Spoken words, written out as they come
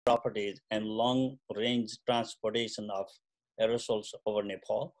properties and long-range transportation of aerosols over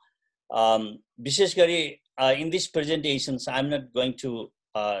Nepal. Bishesh gari, in these presentations, I'm not going to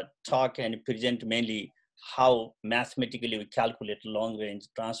talk and present mainly how mathematically we calculate long-range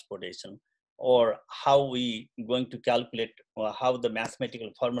transportation, or how we going to calculate, or how the mathematical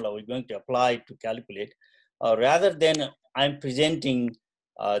formula we're going to apply to calculate. Rather than I'm presenting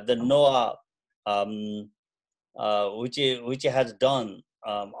the NOAA, which has done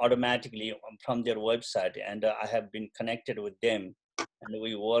automatically from their website, and I have been connected with them, and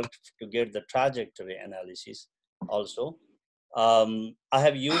we worked to get the trajectory analysis also. I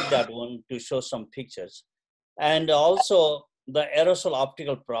have used that one to show some pictures. And also the aerosol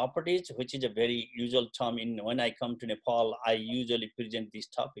optical properties, which is a very usual term when I come to Nepal, I usually present these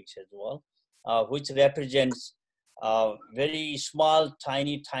topics as well, which represents very small,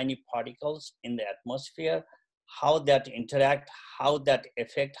 tiny particles in the atmosphere, how that interact, how that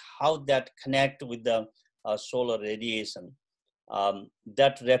affect, how that connect with the solar radiation.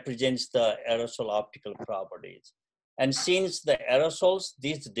 That represents the aerosol optical properties. And since the aerosols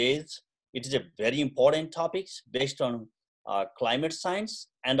these days, it is a very important topic based on climate science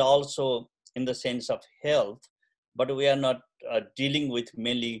and also in the sense of health, but we are not dealing with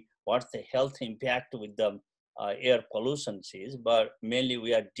mainly what's the health impact with the air pollution is, but mainly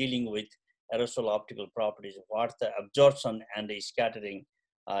we are dealing with aerosol optical properties, what the absorption and the scattering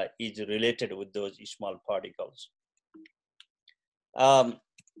is related with those small particles.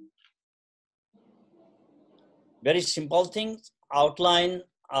 Very simple things outline.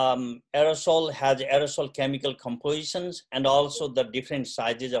 Aerosol has aerosol chemical compositions and also the different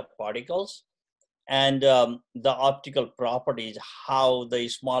sizes of particles, and the optical properties, how the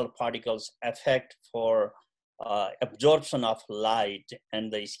small particles affect for absorption of light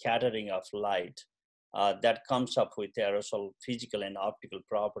and the scattering of light. That comes up with aerosol physical and optical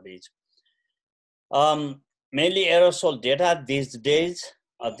properties. Mainly aerosol data these days,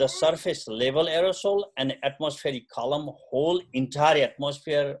 the surface level aerosol and atmospheric column, whole entire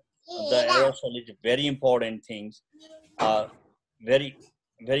atmosphere, the aerosol is very important things, very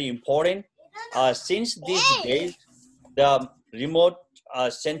important. Since these days, the remote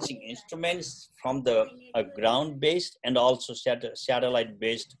sensing instruments from the ground-based and also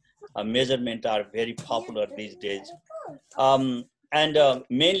satellite-based measurement are very popular these days.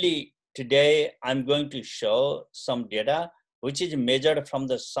 Mainly today, I'm going to show some data which is measured from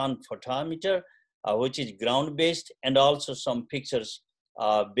the sun photometer, which is ground-based, and also some pictures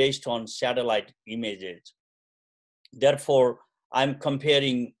based on satellite images. Therefore, I'm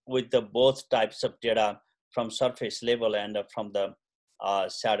comparing with the both types of data from surface level and from the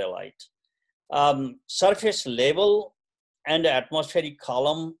satellite. Surface level and atmospheric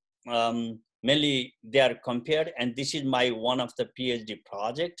column, mainly they are compared, and this is my one of the PhD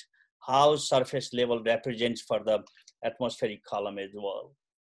project, how surface level represents for the atmospheric column as well.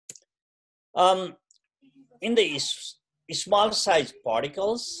 In the small size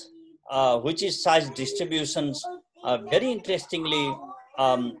particles, which is size distributions, very interestingly,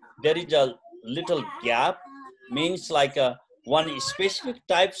 there is a little gap, means like one specific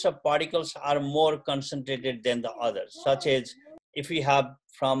types of particles are more concentrated than the others, such as if we have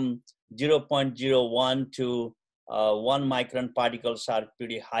from 0.01 to 1 micron particles are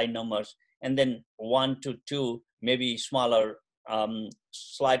pretty high numbers, and then 1 to 2 maybe smaller,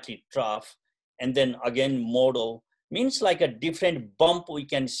 slightly trough, and then again modal, means like a different bump we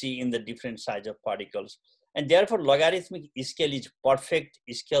can see in the different size of particles. And therefore logarithmic scale is perfect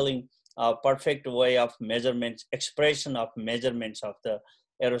scaling, perfect way of measurements, expression of measurements of the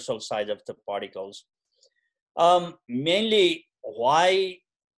aerosol size of the particles. Mainly why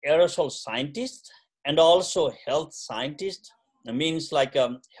aerosol scientists and also health scientists, means like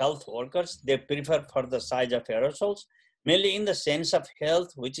health workers, they prefer for the size of aerosols, mainly in the sense of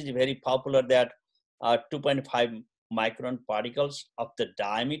health, which is very popular, that 2.5 micron particles of the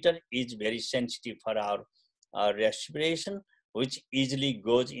diameter is very sensitive for our respiration, which easily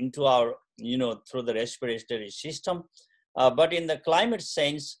goes into our, through the respiratory system. But in the climate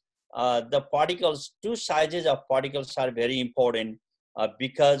sense, the particles, two sizes of particles are very important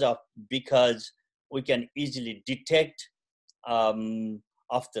because we can easily detect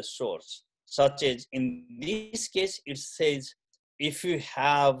of the source, such as in this case, it says if you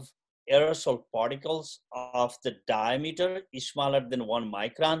have aerosol particles of the diameter is smaller than 1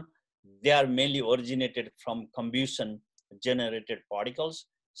 micron, they are mainly originated from combustion generated particles,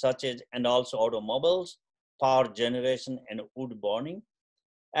 such as, and also automobiles, power generation, and wood burning.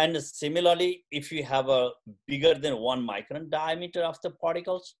 And similarly, if you have a bigger than 1 micron diameter of the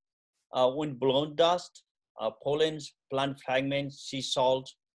particles, wind blown dust, pollens, plant fragments, sea salt,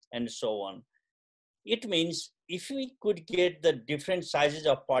 and so on. It means if we could get the different sizes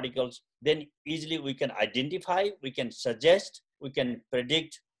of particles, then easily we can identify, we can suggest, we can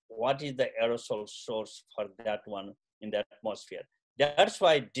predict what is the aerosol source for that one in the atmosphere. That's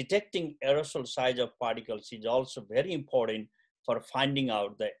why detecting aerosol size of particles is also very important for finding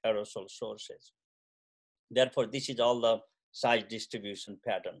out the aerosol sources. Therefore, this is all the size distribution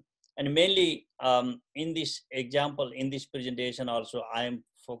pattern. And mainly in this example, in this presentation also, I am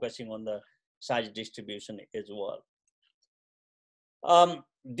focusing on the size distribution as well.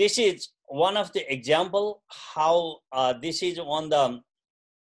 This is one of the example how this is on the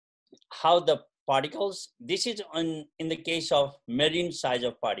how the particles. This is in the case of marine size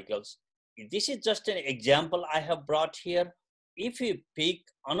of particles. This is just an example I have brought here. If you pick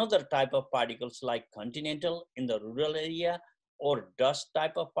another type of particles like continental in the rural area, or dust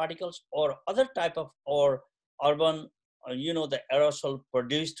type of particles, or other type of, or urban, you know, the aerosol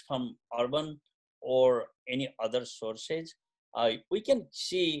produced from urban or any other sources, we can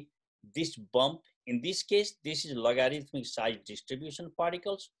see this bump. In this case, this is logarithmic size distribution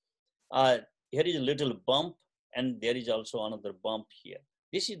particles. Here is a little bump, and there is also another bump here.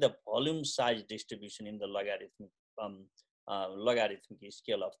 This is the volume size distribution in the logarithmic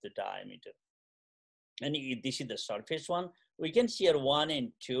scale of the diameter. And this is the surface one. We can see here 1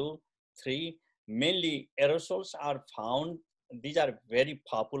 and 2, 3. Mainly aerosols are found. These are very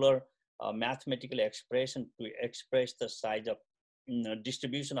popular mathematical expression to express the size of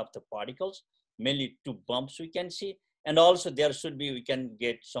distribution of the particles. Mainly 2 bumps we can see. And also there should be, we can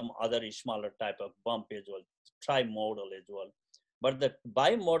get some other smaller type of bump as well, trimodal as well. But the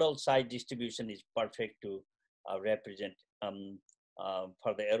bimodal size distribution is perfect to represent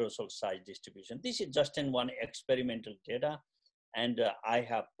for the aerosol size distribution. This is just in one experimental data, and I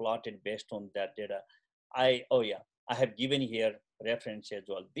have plotted based on that data. I have given here reference as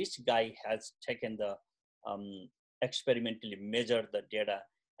well. This guy has taken the experimentally measured the data,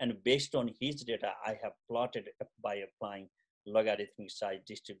 and based on his data, I have plotted by applying logarithmic size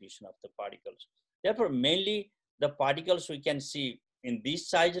distribution of the particles. Therefore, mainly the particles we can see in this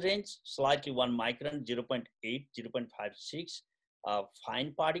size range, slightly 1 micron, 0.8, 0.56,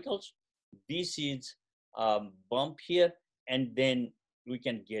 fine particles. This is bump here, and then we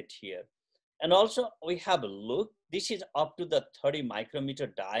can get here. And also we have a look, this is up to the 30 micrometer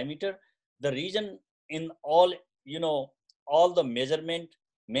diameter. The reason in all, you know, all the measurement,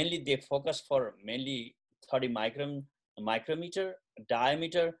 mainly they focus for mainly 30 micrometer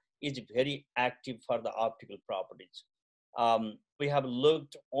diameter is very active for the optical properties. We have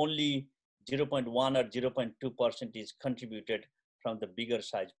looked only 0.1 or 0.2% is contributed from the bigger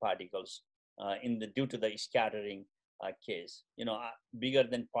size particles due to the scattering case. You know, bigger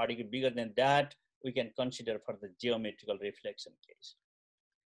than particle, bigger than that, we can consider for the geometrical reflection case.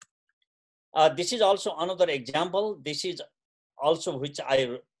 This is also another example. This is also which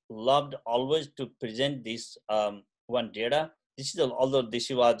I loved always to present this one data. This is, although this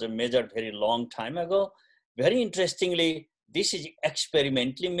was measured very long time ago, very interestingly, this is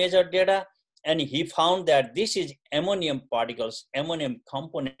experimentally measured data, and he found that this is ammonium particles, ammonium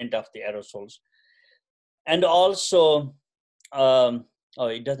component of the aerosols. And also, oh,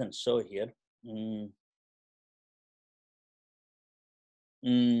 it doesn't show here.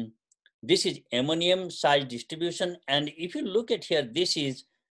 This is ammonium size distribution, and if you look at here, this is,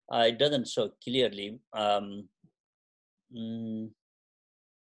 it doesn't show clearly.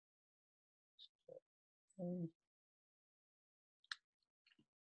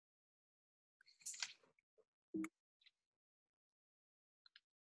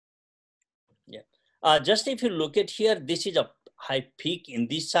 Yeah, just if you look at here, this is a high peak in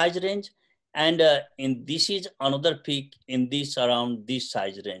this size range, and in this is another peak in this around this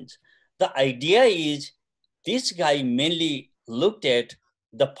size range. The idea is this guy mainly looked at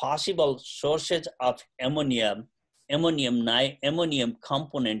the possible sources of ammonium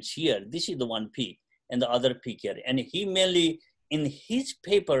components here. This is the one peak and the other peak here. And he mainly in his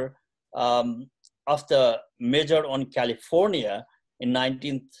paper of the measured on California in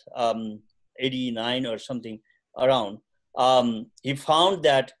 1989 or something around, he found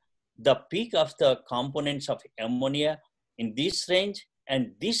that the peak of the components of ammonia in this range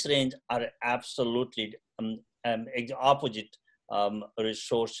and this range are absolutely opposite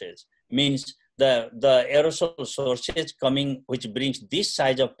resources. Means the aerosol sources coming, which brings this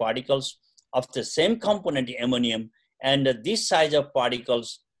size of particles of the same component ammonium, and this size of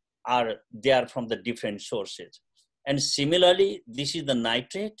particles are from the different sources. And similarly, this is the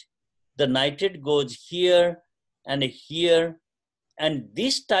nitrate. The nitrate goes here and here, and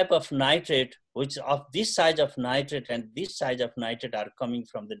this type of nitrate which of this size of nitrate and this size of nitrate are coming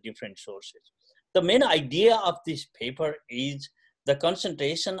from the different sources. The main idea of this paper is the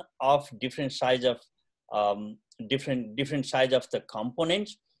concentration of different size of different size of the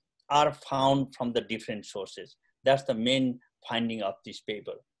components are found from the different sources. That's the main finding of this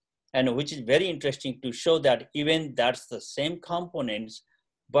paper, and which is very interesting to show that even that's the same components,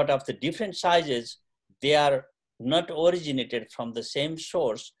 but of the different sizes, they are not originated from the same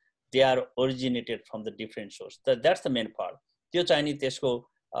source, they are originated from the different source. That's the main part. त्यो चाहिँ नि त्यसको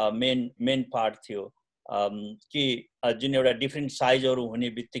main part थियो कि जुन एउटा different sizeहरू हुने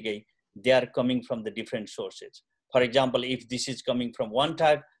बित्तिकै they are coming from the different sources. For example, if this is coming from one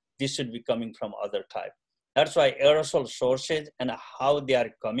type, this should be coming from other type. That's why aerosol sources and how they are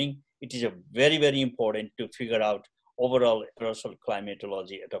coming, it is a very, very important to figure out overall aerosol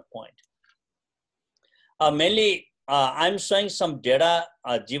climatology at a point. Mainly, I'm showing some data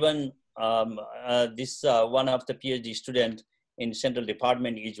given this one of the PhD student in Central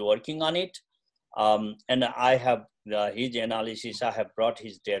Department is working on it. And I have his analysis, I have brought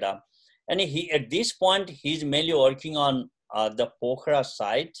his data. And he, at this point, he's mainly working on the Pokhara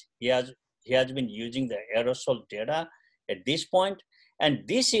site. He has been using the aerosol data at this point. And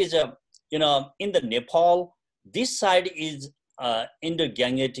this is, in the Nepal, this side is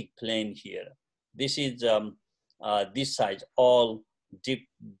Indo-Gangetic plain here. This is this side, all deep,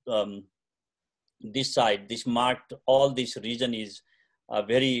 this side, this marked, all this region is a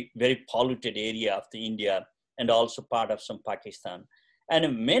very, very polluted area of the India and also part of some Pakistan. And the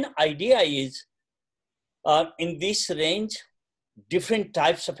main idea is in this range, different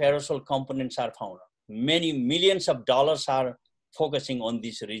types of aerosol components are found. Many millions of dollars are focusing on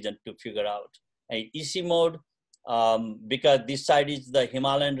this region to figure out. EC mode, because this side is the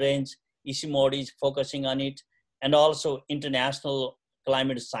Himalayan range, EC mode is focusing on it. And also international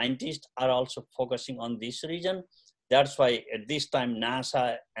climate scientists are also focusing on this region. That's why at this time,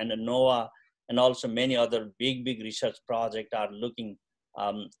 NASA and NOAA and also many other big research projects are looking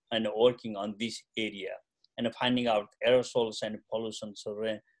and working on this area and finding out aerosols and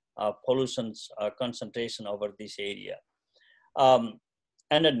pollutions concentration over this area. And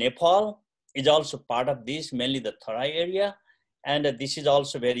Nepal is also part of this, mainly the Tarai area. And this is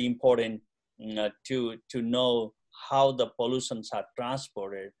also very important to know how the pollutions are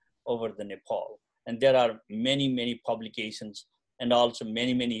transported over the Nepal. And there are many publications and also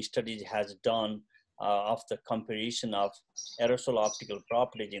many studies has done of the comparison of aerosol optical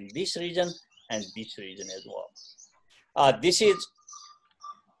properties in this region and this region as well. This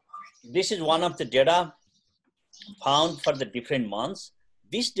is one of the data found for the different months.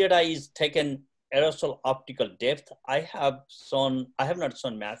 This data is taken aerosol optical depth. I have not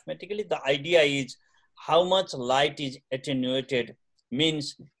shown mathematically. The idea is how much light is attenuated,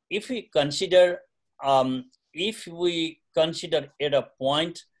 means if we consider at a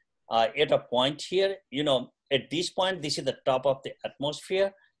point here, at this point, this is the top of the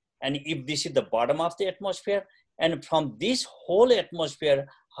atmosphere. And if this is the bottom of the atmosphere, and from this whole atmosphere,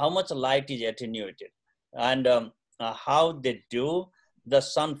 how much light is attenuated. And how they do the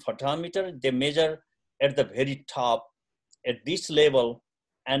sun photometer, they measure at the very top, at this level,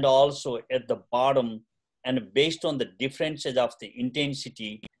 and also at the bottom, and based on the differences of the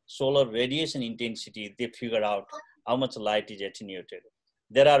intensity, solar radiation intensity, they figure out how much light is attenuated.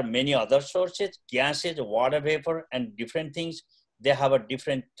 There are many other sources, gases, water vapor, and different things. They have a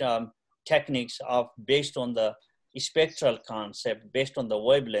different techniques of based on the spectral concept, based on the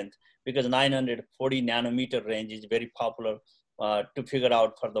wavelength, because 940 nanometer range is very popular to figure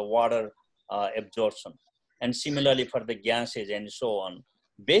out for the water absorption. And similarly for the gases and so on.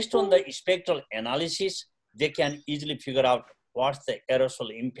 Based on the spectral analysis, they can easily figure out what's the aerosol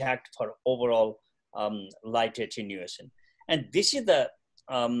impact for overall light attenuation. And this is the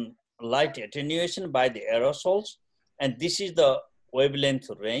light attenuation by the aerosols. And this is the wavelength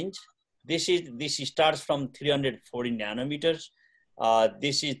range. This starts from 340 nanometers.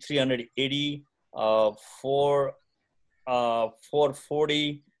 This is 380,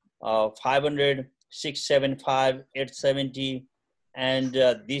 440, 500, 675, 870, and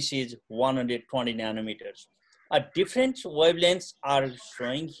this is 120 nanometers. Different wavelengths are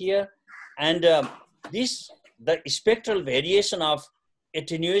showing here, and the spectral variation of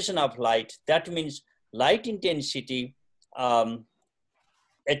attenuation of light, that means light intensity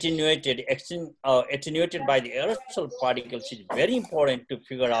attenuated by the aerosol particles is very important to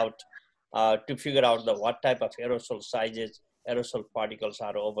figure out what type of aerosol sizes aerosol particles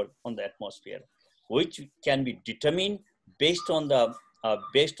are over on the atmosphere, which can be determined based on the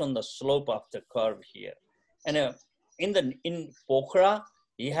slope of the curve here. And in Pokhara,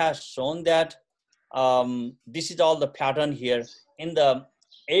 he has shown that this is all the pattern here. In the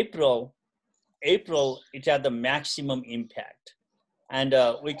April, it had the maximum impact. And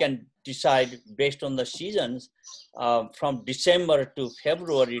we can decide based on the seasons from December to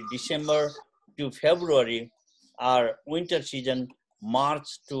February, our winter season. March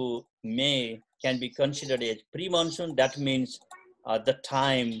to May can be considered as pre-monsoon. That means the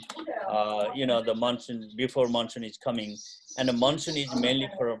time, the monsoon, before monsoon is coming. And the monsoon is mainly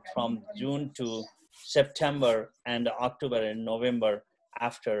from June to September, and October and November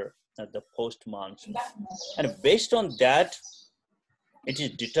after the post-monsoon. And based on that, it is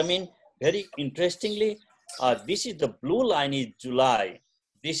determined very interestingly. This is the blue line is July.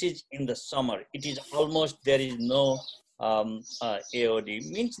 This is in the summer. It is almost, there is no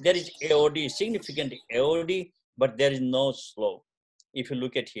AOD. Means there is AOD, significant AOD, but there is no slope. If you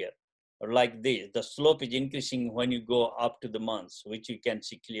look at here, like this, the slope is increasing when you go up to the months, which you can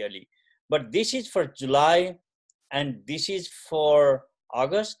see clearly. But this is for July, and this is for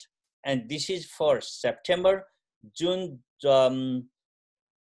August, and this is for September, June,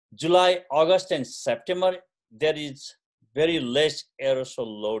 July, August, and September. There is very less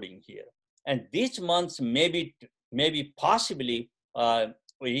aerosol loading here. And these months maybe possibly,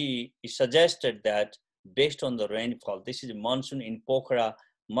 he suggested that based on the rainfall, this is a monsoon in Pokhara,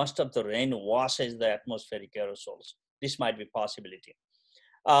 most of the rain washes the atmospheric aerosols. This might be possibility.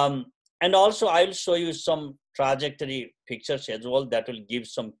 And also I will show you some trajectory pictures as well that will give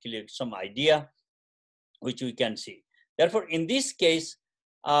some idea, which we can see. Therefore, in this case,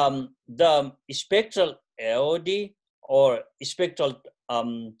 the spectral AOD or spectral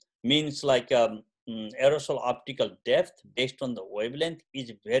means like aerosol optical depth based on the wavelength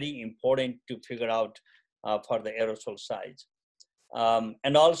is very important to figure out for the aerosol size.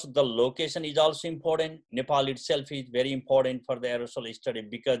 And also the location is also important. Nepal itself is very important for the aerosol study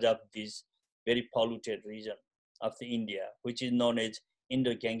because of this very polluted region of the India, which is known as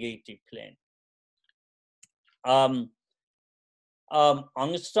Indo-Gangetic Plain.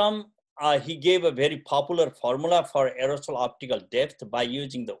 Angstrom, he gave a very popular formula for aerosol optical depth by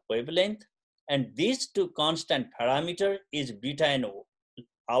using the wavelength. And these two constant parameters is beta and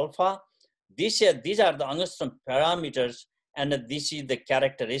alpha. These are the Angstrom parameters, and this is the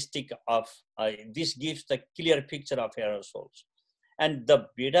characteristic of, this gives the clear picture of aerosols. And the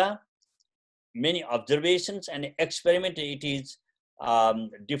beta, many observations and experiment, it is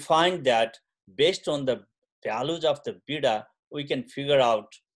defined that based on the values of the beta, we can figure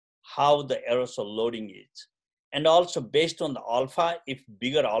out how the aerosol loading is. And also based on the alpha, if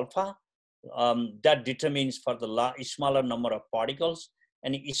bigger alpha, that determines for the smaller number of particles,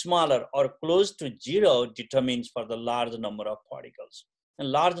 and smaller or close to zero determines for the large number of particles.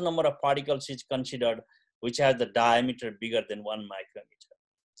 And large number of particles is considered which has the diameter bigger than 1 micrometer.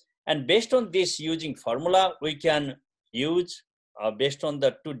 And based on this, using formula, we can use, based on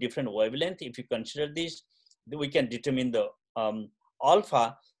the two different wavelengths, if you consider this, we can determine the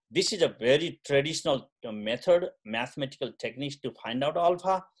alpha. This is a very traditional method, mathematical techniques to find out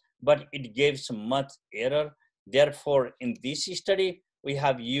alpha, but it gives much error. Therefore, in this study, we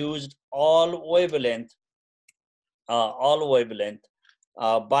have used all wavelength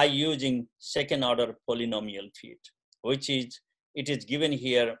by using second order polynomial fit, which is, it is given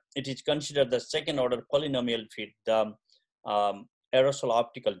here, it is considered the second order polynomial fit. The aerosol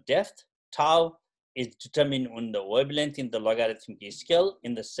optical depth, tau, is determined on the wavelength in the logarithmic scale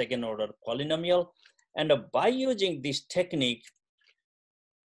in the second order polynomial. And by using this technique,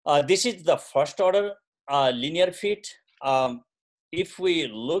 this is the first order linear fit. If we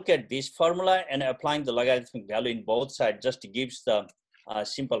look at this formula and applying the logarithmic value in both sides, just gives the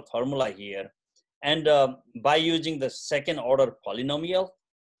simple formula here. And by using the second order polynomial,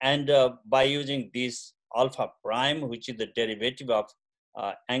 and by using this alpha prime, which is the derivative of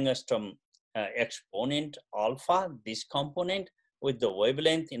angstrom exponent alpha, this component with the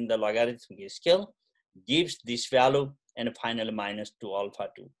wavelength in the logarithmic scale, gives this value, and finally minus 2 alpha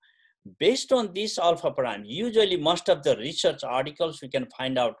 2. Based on this alpha prime, usually most of the research articles we can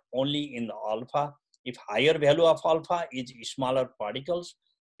find out only in the alpha. If higher value of alpha is smaller particles,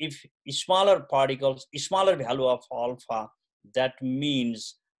 if smaller value of alpha, that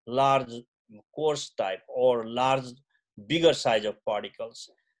means large coarse type or bigger size of particles.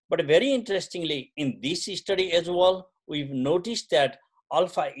 But very interestingly, in this study as well, we've noticed that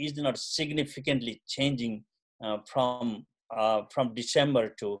alpha is not significantly changing from December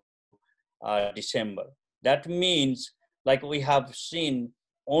to December. That means, like we have seen,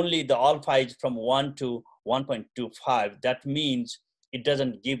 only the alpha is from 1 to 1.25. That means it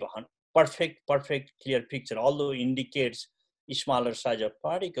doesn't give a perfect clear picture, although it indicates smaller size of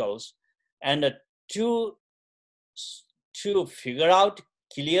particles. And to figure out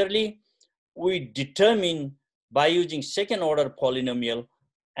clearly, we determine by using second order polynomial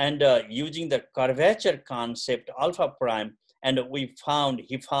and using the curvature concept alpha prime, and we found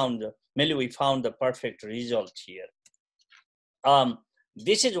the perfect result here.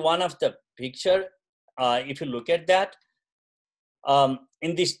 This is one of the picture. If you look at that,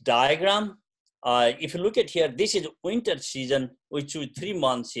 in this diagram, if you look at here, this is winter season. We choose 3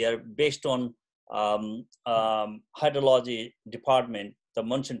 months here based on hydrology department, the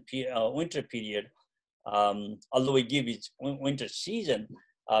monsoon winter period. Although we give it winter season,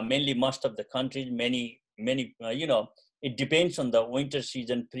 mainly most of the countries, many, it depends on the winter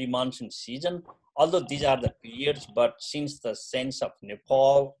season, pre-monsoon season. Although these are the periods, but since the sense of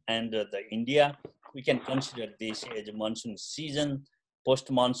Nepal and the India, we can consider this as monsoon season,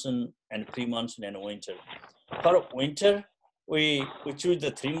 post-monsoon, and pre-monsoon and winter. For winter, we choose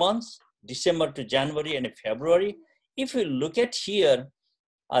the 3 months, December to January and February. If we look at here,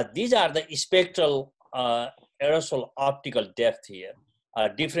 these are the spectral aerosol optical depth here,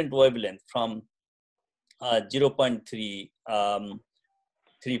 different wavelength from 0.3,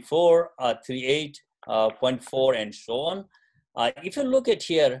 34, 38, 0.4, and so on. If you look at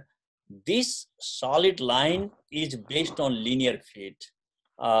here, this solid line is based on linear feet,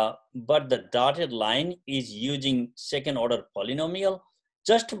 but the dotted line is using second order polynomial.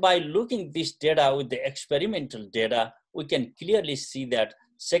 Just by looking this data with the experimental data, we can clearly see that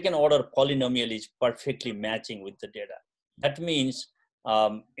second order polynomial is perfectly matching with the data. That means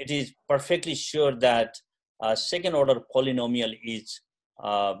it is perfectly sure that second order polynomial is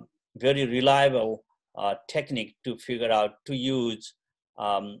very reliable technique to figure out, to use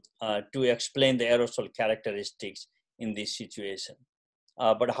to explain the aerosol characteristics in this situation.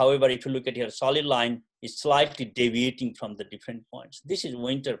 But however, if you look at here, solid line is slightly deviating from the different points. This is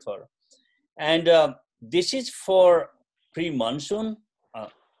winter for, and this is for pre-monsoon.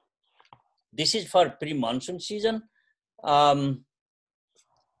 This is for pre-monsoon season.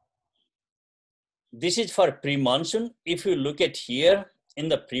 This is for pre-monsoon. If you look at here in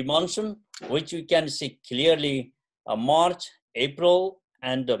the pre-monsoon, which you can see clearly, March, April,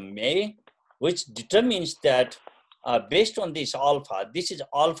 and May, which determines that based on this alpha, this is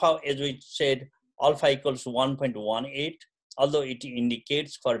alpha, as we said, alpha equals 1.18, although it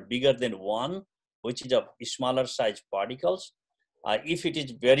indicates for bigger than 1, which is of smaller size particles. If it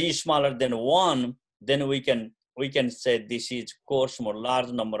is very smaller than 1, then we can say this is coarse, more large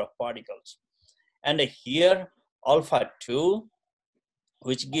number of particles. And here alpha 2,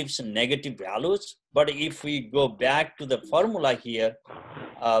 which gives negative values. But if we go back to the formula here,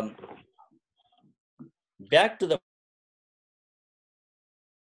 back to the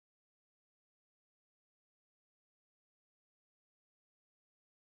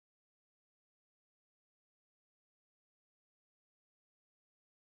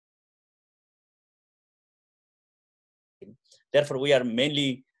therefore we are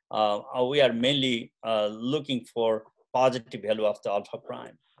mainly looking for positive value of the alpha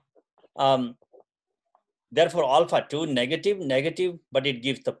prime. Therefore alpha 2 negative, but it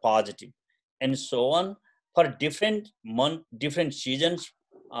gives the positive, and so on for different seasons,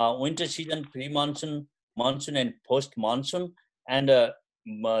 winter season, pre-monsoon, monsoon, and post-monsoon, and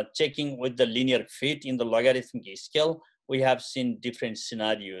checking with the linear fit in the logarithmic scale, we have seen different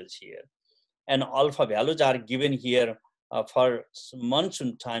scenarios here. And alpha values are given here for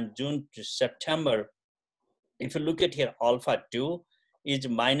monsoon time, June to September. If you look at here, alpha 2 is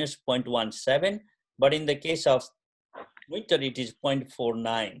minus 0.17, but in the case of winter, it is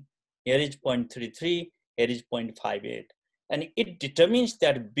 0.49. Here is 0.33, here is 0.58. And it determines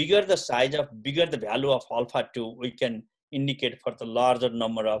that bigger the size of, bigger the value of alpha 2, we can indicate for the larger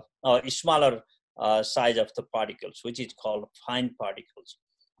number of, smaller size of the particles, which is called fine particles.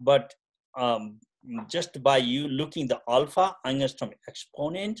 But just by you looking the alpha angstrom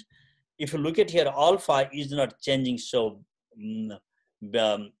exponent, if you look at here, alpha is not changing so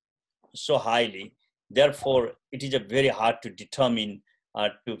highly. Therefore, it is very hard to determine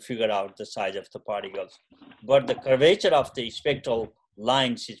to figure out the size of the particles. But the curvature of the spectral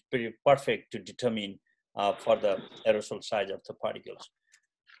lines is pretty perfect to determine for the aerosol size of the particles.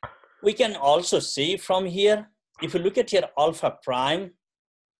 We can also see from here, if you look at here alpha prime,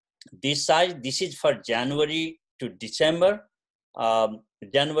 this size, this is for January to December,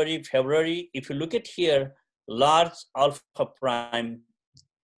 January, February. If you look at here, large alpha prime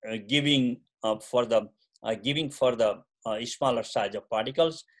giving for the smaller size of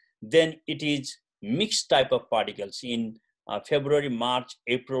particles, then it is mixed type of particles in February, March,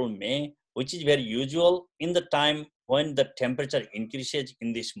 April, May, which is very usual in the time when the temperature increases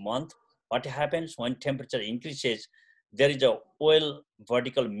in this month, what happens when temperature increases, there is a well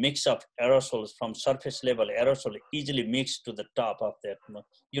vertical mix of aerosols from surface level aerosol easily mixed to the top of the,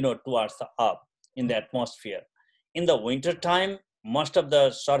 towards the up in the atmosphere. In the winter time, most of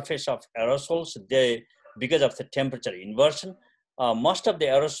the surface of aerosols, they, because of the temperature inversion, most of the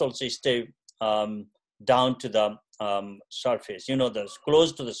aerosols stay down to the surface, the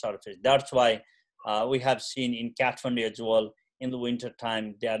close to the surface. That's why we have seen in Kathmandu as well, in the winter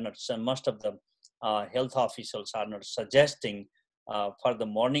time, they are not, most of the health officials are not suggesting for the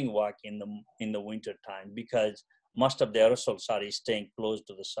morning walk in the winter time, because most of the aerosols are staying close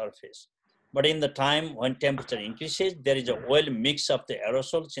to the surface. But in the time when temperature increases, there is a well mix of the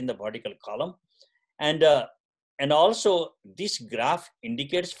aerosols in the vertical column. And and also this graph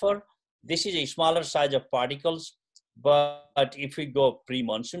indicates for, this is a smaller size of particles, but if we go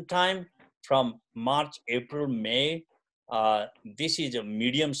pre-monsoon time from March, April, May, this is a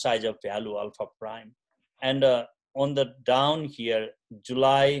medium size of value alpha prime. And on the down here,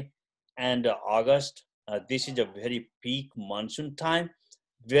 July and August, this is a very peak monsoon time,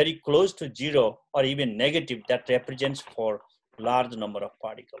 very close to zero or even negative, that represents for large number of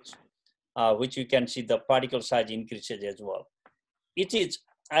particles, which you can see the particle size increases as well. It is,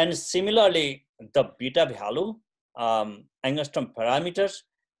 and similarly, the beta value, angstrom parameters,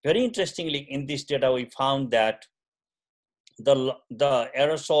 very interestingly in this data, we found that the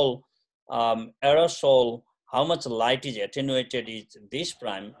aerosol, how much light is attenuated is this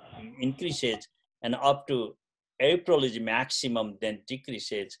prime increases, and up to April is maximum, then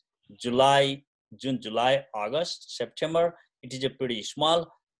decreases. July, June, July, August, September, it is a pretty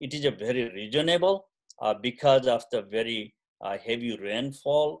small. It is a very reasonable because of the very heavy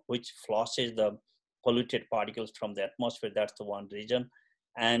rainfall, which flushes the polluted particles from the atmosphere. That's the one reason.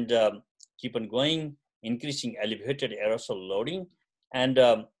 And keep on going, increasing elevated aerosol loading, and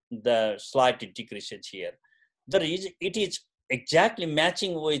the slight decreases here. It is exactly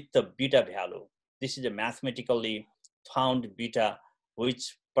matching with the beta value. This is a mathematically found beta,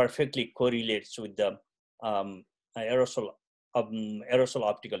 which perfectly correlates with the aerosol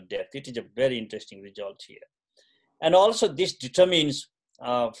optical depth. It is a very interesting result here. And also this determines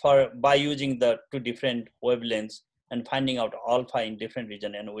by using the two different wavelengths and finding out alpha in different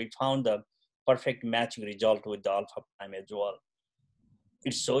region, and we found the perfect matching result with the alpha prime as well.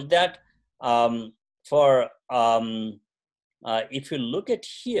 It shows that for if you look at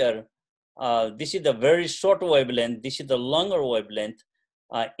here, this is the very short wavelength, this is the longer wavelength.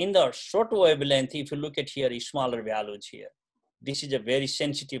 In the short wavelength, if you look at here, smaller values here. This is a very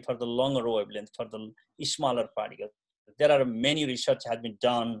sensitive for the longer wavelength, for the smaller particles. There are many research has been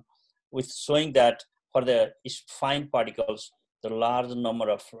done with showing that for the fine particles, the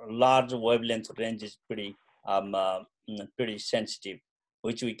large wavelength range is pretty sensitive,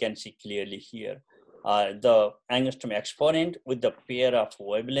 which we can see clearly here. The angstrom exponent with the pair of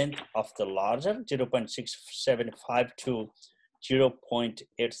wavelength of the larger 0.675 to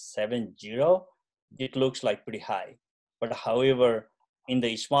 0.870, it looks like pretty high. But however, in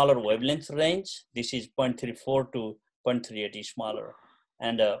the smaller wavelength range, this is 0.34 to 0.38 smaller,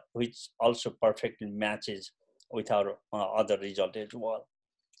 and which also perfectly matches with our other result as well.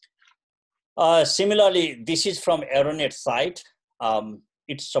 Similarly, this is from Aeronet site.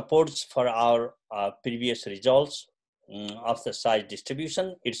 It supports for our previous results of the size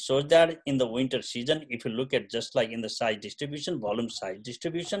distribution. It shows that in the winter season, if you look at just like in the size distribution, volume size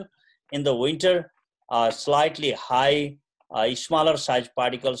distribution, in the winter, slightly high, smaller size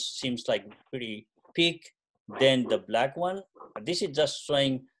particles seems like pretty peak than the black one. This is just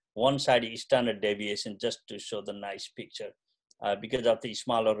showing one side standard deviation just to show the nice picture. Because of the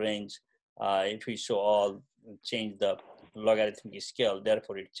smaller range, if we show all, change the logarithmic scale,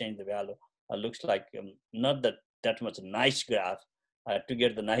 therefore it changed the value. Looks like not that much nice graph. To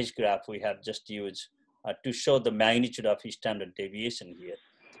get the nice graph, we have just used to show the magnitude of standard deviation here.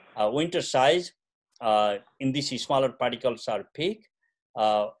 Winter size, in these smaller particles are peak.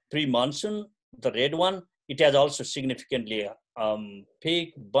 Pre-monsoon, the red one, it has also significantly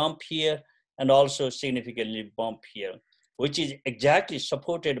peak, bump here, and also significantly bump here, which is exactly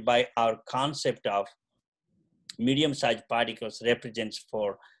supported by our concept of medium-sized particles represents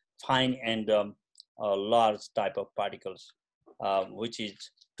for fine and large type of particles, which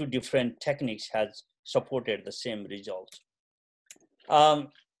is two different techniques has supported the same results.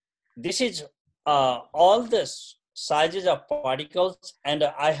 This is all the sizes of particles, and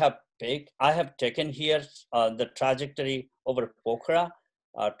I have taken here the trajectory over Pokhara,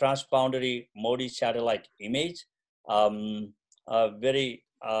 transboundary MODI satellite image. Very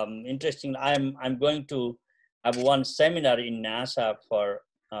interesting. I'm going to I've won seminar in NASA for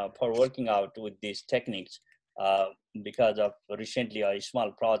working out with these techniques uh, because of recently a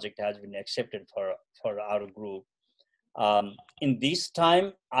small project has been accepted for our group. In this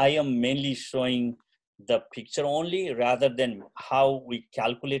time, I am mainly showing the picture only rather than how we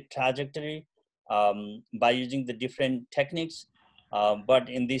calculate trajectory by using the different techniques. But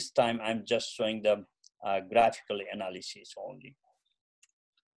in this time, I'm just showing the graphical analysis only.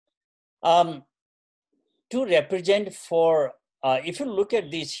 To represent for, if you look at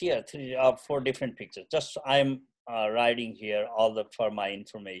these here, four different pictures, just I'm writing here all the for my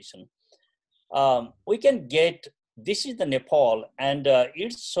information. We can get, this is the Nepal, and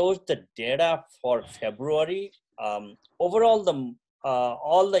it shows the data for February. Overall,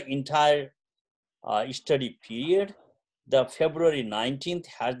 all the entire study period, the February 19th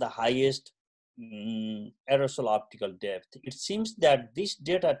has the highest aerosol optical depth. It seems that this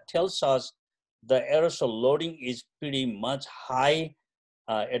data tells us the aerosol loading is pretty much high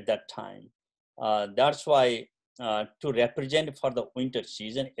at that time. That's why to represent for the winter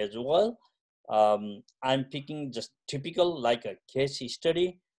season as well, I'm picking just typical like a case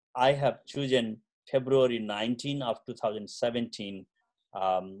study. I have chosen February 19 of 2017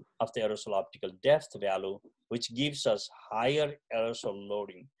 of the aerosol optical depth value, which gives us higher aerosol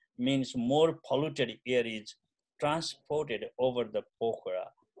loading, means more polluted air is transported over the Pokhara.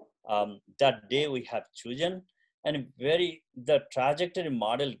 That day we have chosen, and the trajectory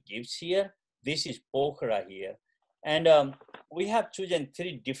model gives here, this is Pokhara here. And we have chosen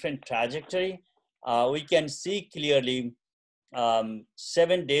three different trajectory. We can see clearly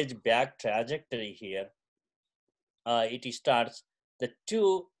 7 days back trajectory here. It starts the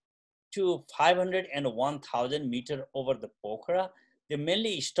to 500 and 1000 meter over the Pokhara. They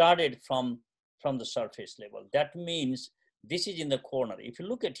mainly started from the surface level. That means this is in the corner. If you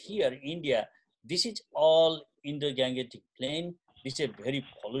look at here, India, this is all Indo-Gangetic plain. This is a very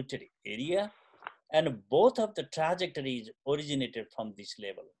polluted area. And both of the trajectories originated from this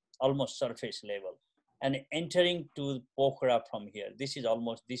level, almost surface level, and entering to Pokhara from here. This is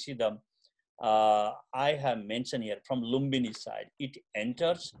the, I have mentioned here from Lumbini side. It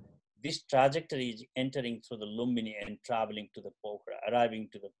enters, this trajectory is entering through the Lumbini and traveling to the Pokhara, arriving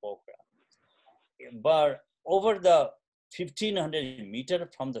to the Pokhara. But over the 1500 meter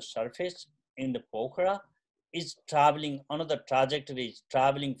from the surface in the Pokhara is traveling, another trajectory is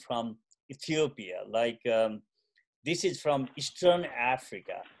traveling from Ethiopia, like this is from Eastern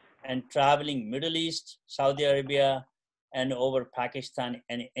Africa and traveling Middle East, Saudi Arabia, and over Pakistan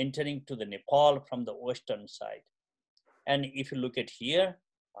and entering to the Nepal from the western side. And if you look at here,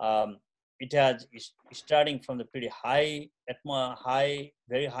 it has starting from the pretty high,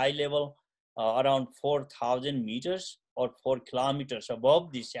 very high level, around 4,000 meters or 4 kilometers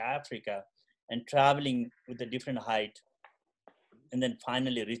above this Africa, and traveling with a different height, and then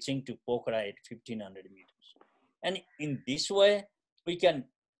finally reaching to Pokhara at 1,500 meters. And in this way, we can,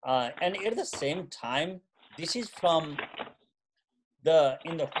 and at the same time, this is from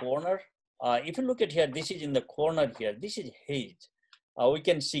in the corner. If you look at here, this is in the corner here, this is haze. We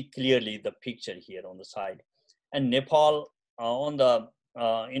can see clearly the picture here on the side. And Nepal on the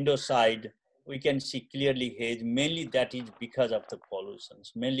Indo side, we can see clearly haze, mainly that is because of the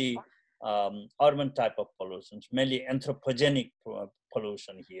pollutions, mainly urban type of pollutions, mainly anthropogenic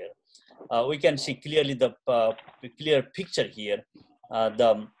pollution here. We can see clearly the clear picture here.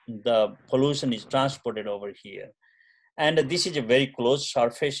 The pollution is transported over here. And this is a very close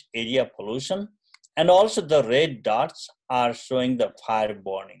surface area pollution. And also the red dots are showing the fire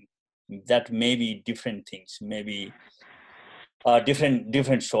burning. That may be different things, maybe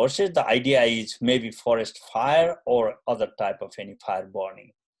different sources. The idea is maybe forest fire or other type of any fire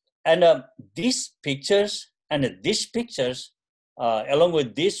burning. And these pictures along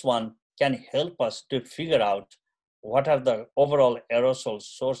with this one can help us to figure out what are the overall aerosol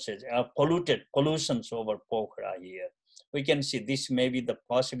sources, pollutions over Pokhara here. We can see this may be the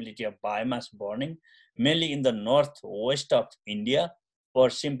possibility of biomass burning, mainly in the northwest of India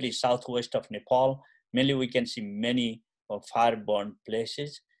or simply southwest of Nepal. Mainly we can see many fire burned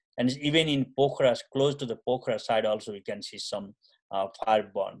places. And even in Pokhara, close to the Pokhara side also, we can see some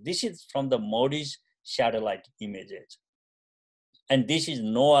fire burn. This is from the Modi's satellite images. And this is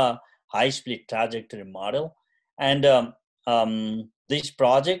NOAA high-split trajectory model. And this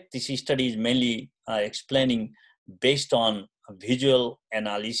study is mainly explaining based on a visual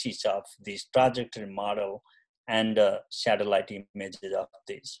analysis of this trajectory model and satellite images of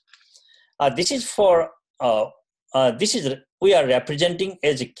this. This is we are representing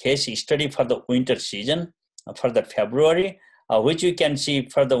as a case study for the winter season for the February, which you can see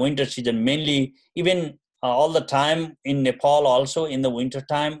for the winter season, mainly even all the time in Nepal. Also in the winter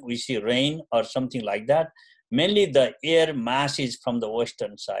time, we see rain or something like that. Mainly the air masses from the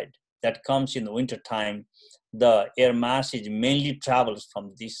western side that comes in the winter time. The air masses mainly travels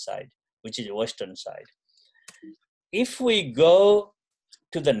from this side, which is western side. If we go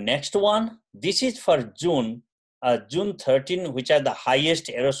to the next one, this is for June, June 13, which are the highest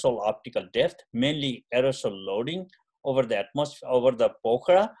aerosol optical depth, mainly aerosol loading over the atmosphere, over the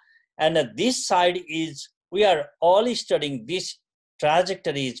Pokhara. And this side is, we are all studying this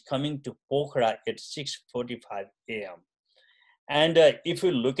trajectory is coming to Pokhara at 6:45 a.m. And if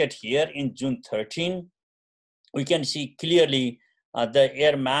you look at here in June 13, we can see clearly the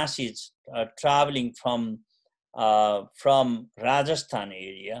air mass is traveling from Rajasthan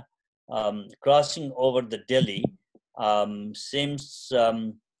area, crossing over the Delhi. Seems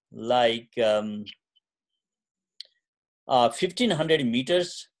like 1,500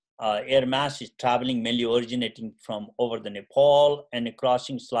 meters air mass is traveling, mainly originating from over the Nepal and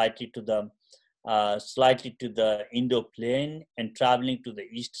crossing slightly to the Indo plain and traveling to the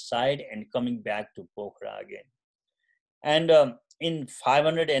east side and coming back to Pokhara again. And in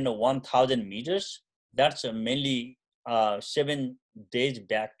 500 and 1,000 meters, that's mainly 7 days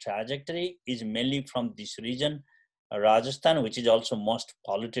back trajectory is mainly from this region, Rajasthan, which is also most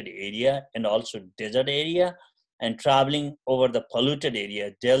polluted area and also desert area, and traveling over the polluted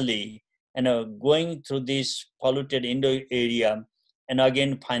area, Delhi, and going through this polluted Indo area, and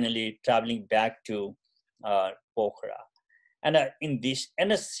again finally traveling back to Pokhara. And in this,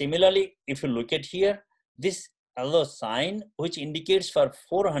 and similarly, if you look at here, this yellow sign which indicates for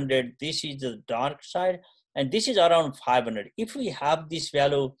 400, this is the dark side, and this is around 500. If we have this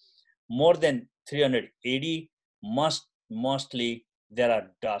value more than 380, mostly there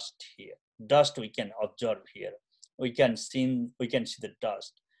are dust here. Dust we can observe here. We can see the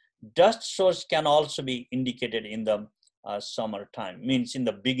dust. Dust source can also be indicated in the summertime, means in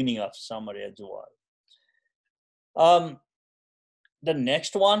the beginning of summer as well. The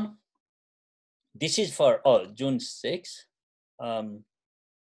next one, this is for June 6th.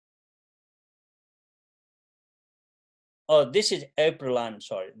 This is April. I'm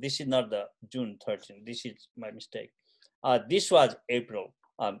sorry. This is not the June 13th. This is my mistake. This was April,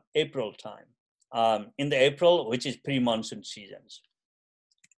 April time. In the April, which is pre-monsoon seasons.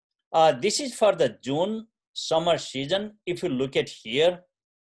 This is for the June summer season. If you look at here,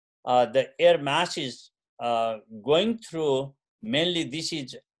 the air mass is going through, mainly this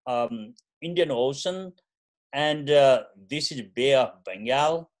is Indian Ocean, and this is Bay of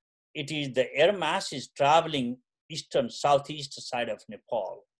Bengal. It is the air mass is traveling southeast side of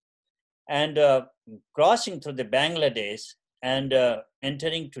Nepal, and crossing through the Bangladesh and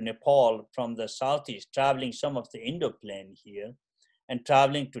entering to Nepal from the southeast, traveling some of the Indo plain here, and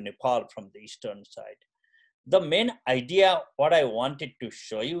traveling to Nepal from the eastern side. The main idea, what I wanted to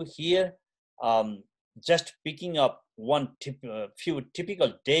show you here, just picking up few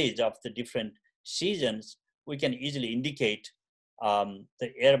typical days of the different seasons, we can easily indicate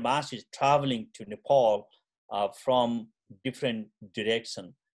the air mass is traveling to Nepal from different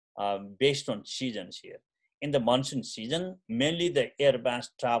direction based on seasons here. In the monsoon season, mainly the air mass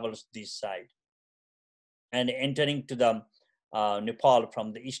travels this side and entering to the Nepal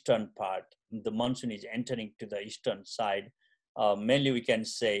from the eastern part. The monsoon is entering to the eastern side. Mainly we can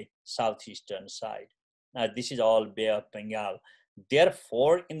say southeastern side. This is all Bay of Bengal.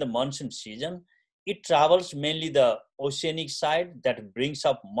 Therefore, in the monsoon season, it travels mainly the oceanic side that brings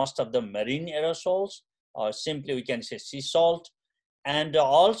up most of the marine aerosols, or simply we can say sea salt. And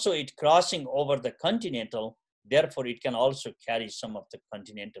also it crossing over the continental, therefore it can also carry some of the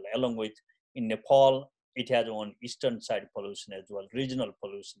continental, along with in Nepal, it has on eastern side pollution as well, regional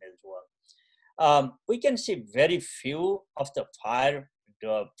pollution as well. We can see very few of the fire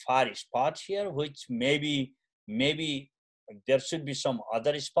spots here, which maybe there should be some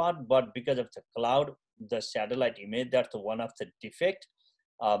other spot, but because of the cloud, the satellite image, that's one of the defect.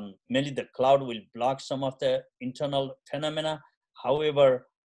 Mainly the cloud will block some of the internal phenomena. However,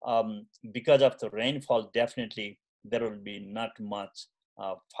 because of the rainfall, definitely there will be not much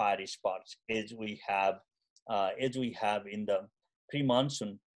fire spots as we have in the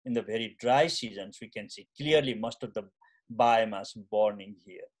pre-monsoon. In the very dry seasons, we can see clearly most of the biomass burning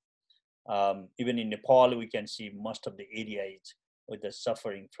here. Even in Nepal, we can see most of the area is with the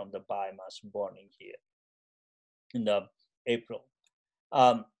suffering from the biomass burning here in the April.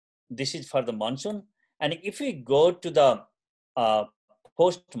 This is for the monsoon. And if we go to the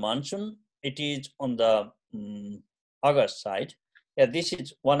post-monsoon, it is on the August side. Yeah, this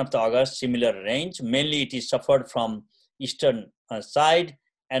is one of the August similar range. Mainly it is suffered from eastern side,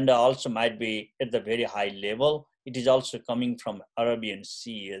 and also might be at the very high level. It is also coming from Arabian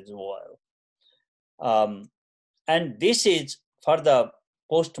Sea as well. And this is for the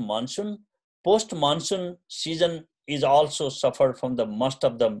post-monsoon. Post-monsoon season is also suffered from the most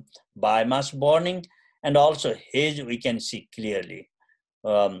of the biomass burning, and also haze we can see clearly.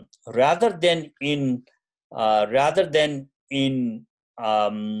 Rather than in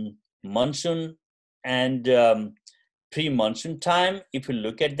monsoon and pre-monsoon time, if you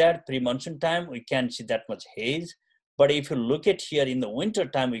look at that pre-monsoon time, we can't see that much haze. But if you look at here in the winter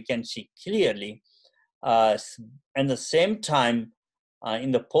time, we can see clearly. And the same time,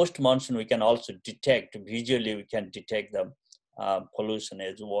 in the post-monsoon, we can also detect visually. We can detect the pollution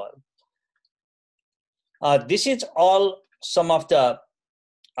as well. This is all some of the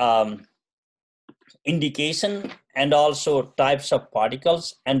indication and also types of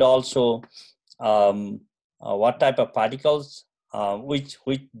particles, and also what type of particles which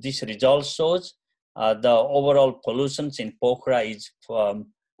this result shows. The overall pollutions in Pokhara is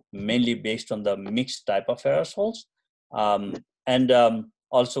mainly based on the mixed type of aerosols, and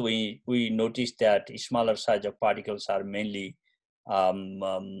also we noticed that smaller size of particles are mainly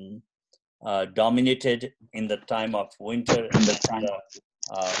dominated in the time of winter and the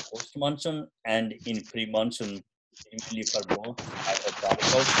post-monsoon, and in pre-monsoon mainly for both type of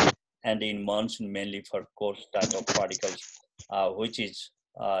particles, and in monsoon mainly for coarse type of particles, which is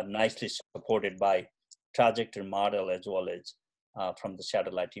nicely supported by trajectory model as well as from the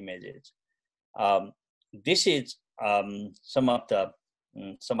satellite images. This is some of the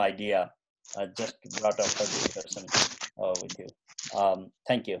some idea just brought up for discussion with you.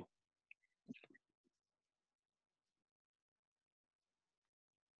 Thank you.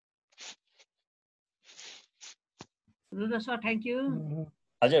 Rudra sir, thank you.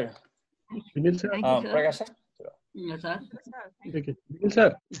 Ajay. Vinil sir. Prakash sir. Yes, sir. Okay.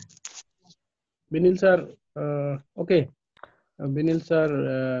 Vinil sir. Okay. Vinil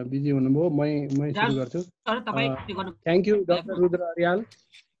sir busy हुनुभयो मैं सुरु गर्छु. Thank you Dr. Rudra Aryal.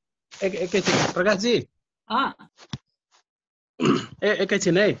 एकैछिन प्रकाश जी.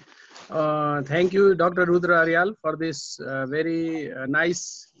 एकैछिन है. Thank you Dr. Rudra Aryal for this very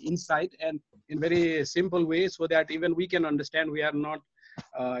nice insight and in very simple way, so that even we can understand. We are not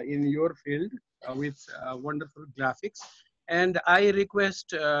in your field with wonderful graphics. And I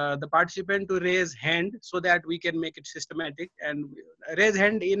request the participant to raise hand so that we can make it systematic, and raise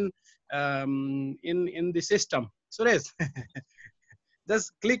hand in the system. Suresh,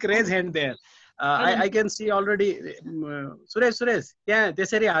 just click raise hand there. I can see already. Suresh, त्यहाँ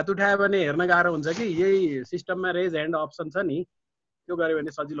त्यसरी हात उठायो भने हेर्न गाह्रो हुन्छ कि यही सिस्टममा raise hand option छ नि, त्यो गर्यो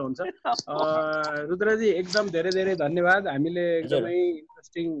भने सजिलो हुन्छ. रुद्रजी एकदम धेरै धेरै धन्यवाद. हामीले एकदमै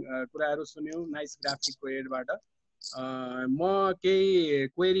इन्ट्रेस्टिङ कुराहरू सुन्यौं नाइस ग्राफिकको एडबाट. म केही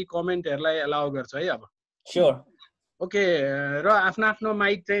क्वेरी कमेन्टहरुलाई अलाउ गर्छु है अब. स्योर. ओके, र आफ्नो आफ्नो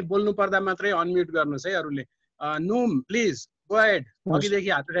माइक चाहिँ बोल्नु पर्दा मात्रै अनम्युट गर्नुस् है अरूले. नुम प्लिज गो अहेड. अघिदेखि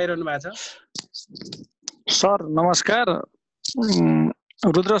हात उठाइरहनु भएको छ. सर नमस्कार.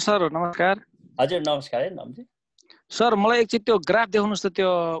 रुद्र सर नमस्कार. हजुर नमस्कार है नमजी. सर मलाई एकचोटि त्यो ग्राफ देखाउनुस् त, त्यो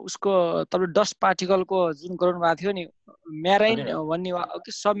उसको तपाईले डस्ट पार्टिकलको जुन गराउनु भएको थियो नि, म्याराइन भन्ने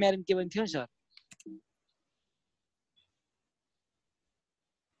कि सब म्याराइन के भन्ने थियो नि सर?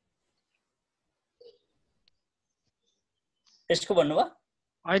 यसको भन्नुभयो?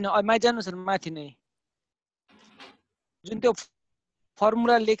 हैन, माथि जानु सर, माथि नै जुन त्यो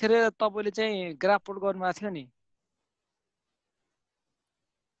फर्मुला लेखेर तपाईले चाहिँ ग्राफ प्लट गर्नु भएको थियो नि,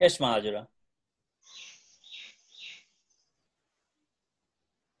 यसमा हजुर.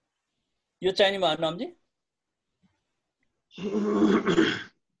 यो चाहिने भयो नामजी?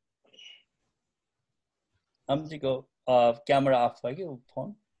 नामजीको क्यामेरा अफ भयो कि phone?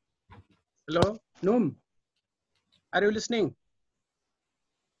 Hello num, are you listening?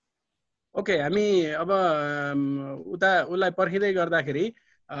 Okay, हामी अब उता उलाई पर्खिदै गर्दाखेरि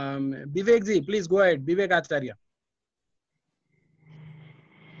विवेक जी प्लिज गो अहेड. विवेक आचार्य.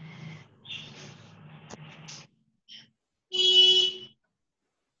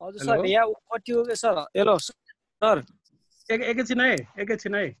 हजुर सर, यहाँ कति हो सर? हेलो सर, एकैछिन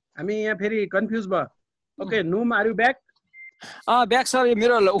है, हामी यहाँ फेरि कन्फ्युज भयो. Okay, num are you back? Back sir,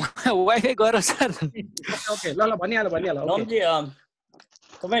 मेरो वाइफाई गएर सर. ओके, ल भनिहाल. नमजी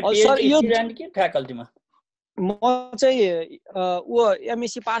तपाई पीएचडी स्टुडेन्ट कि फ्याकल्टीमा? म चाहिँ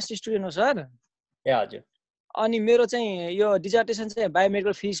एमएससी पास स्टुडेन्ट हो सर. ए हजुर. अनि मेरो चाहिँ यो डिजर्टेसन चाहिँ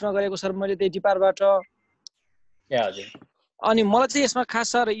बायोमेडिकल फिजिक्समा गरेको सर मैले त्यही डिपार्टबाट. ए हजुर. अनि मलाई चाहिँ यसमा खास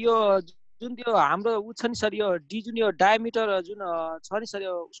सर यो जुन त्यो हाम्रो उ छ नि सर, यो डी जुन यो डायमिटर जुन छ नि सर,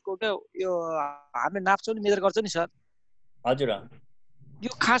 यो उसको के यो हामीले नाप्छौँ नि, मेजर गर्छौँ नि सर. हजुर. यो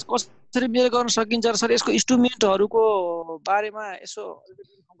खास कसरी मेजर गर्न सकिन्छ र सर यसको इन्स्ट्रुमेन्टहरुको बारेमा यसो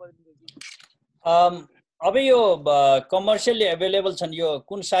इन्फर्म गरिदिनु। अब यो कमर्सियली अवेलेबल छन् यो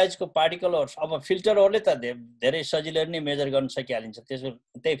कुन साइजको पार्टिकलहरु अब फिल्टरहरुले त धेरै सजिलै नै मेजर गर्न सकिहालिन्छ त्यसको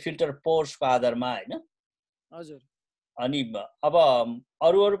त्यही फिल्टर पोर्सको आधारमा हैन। हजुर। अनि अब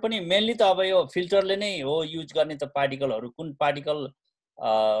अरु पनि मेनली त अब यो फिल्टरले नै हो युज गर्ने त पार्टिकलहरु कुन पार्टिकल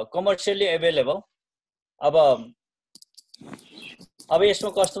कमर्सियली अवेलेबल। अब यसमा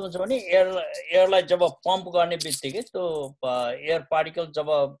कस्तो हुन्छ भने एयरलाई जब पम्प गर्ने बित्तिकै त्यो एयर पार्टिकल जब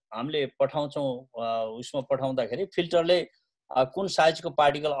हामीले पठाउँछौं उसमा पठाउँदाखेरि फिल्टरले कुन साइजको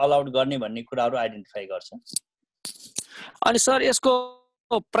पार्टिकल अलाउड गर्ने भन्ने कुराहरु आइडेन्टिफाई गर्छ। अनि सर यसको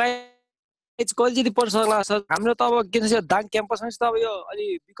प्राइस कहिले जति पर्छ होला सर? हाम्रो त अब के भन्छ दाङ क्याम्पसमा चाहिँ त अब यो अलि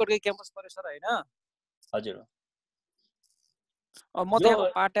विकटकै क्याम्पस पर्यो सर हैन? हजुर। अब म त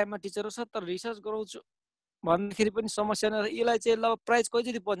यहाँ पार्ट टाइममा टिचर हो सर तर रिसर्च गराउँछु भन्दाखेरि पनि समस्या नै। यसलाई चाहिँ ल प्राइस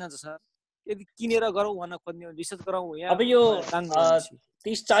कहिले जति पर्छ सर? यदि किनेर गरौँ भन्न खोज्ने रिसर्च गरौँ यहाँ अब यो दाङ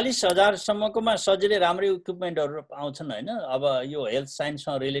 30-40 हजार सम्मकोमा सजिलै राम्रै इक्विपमेन्टहरु आउँछन् हैन। अब यो हेल्थ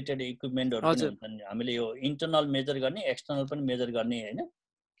साइन्समा रिलेटेड इक्विपमेन्टहरु पनि हुन्छन्। हामीले यो इन्टरनल मेजर गर्ने एक्सटर्नल पनि मेजर गर्ने हैन।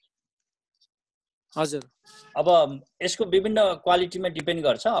 हजुर। अब यसको विभिन्न क्वालिटीमा डिपेन्ड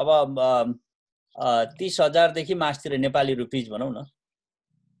गर्छ। अब 30,000 देखि मास्तिर नेपाली रुपीज भनौं न।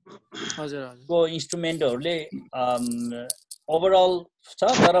 हजुर को इन्स्ट्रुमेन्टहरुले ओभरअल छ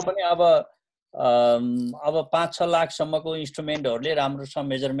तर पनि अब 5-6 लाख सम्मको इन्स्ट्रुमेन्टहरुले राम्रोसँग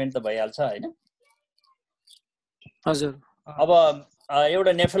मेजरमेन्ट त भइहाल्छ हैन। हजुर। अब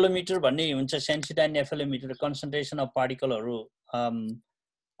एउटा नेफेलोमिटर भन्ने हुन्छ सेन्सिटाइन नेफेलोमिटर कन्सन्ट्रेसन अफ पार्टिकलहरु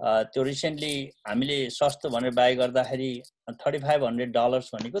त्यो रिसेन्टली हामीले सस्तो भनेर बाइ गर्दाखेरि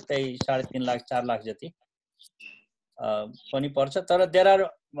 $3,500 भनेको त्यही 3.5 लाख 4 लाख जति पनि पर्छ। तर there are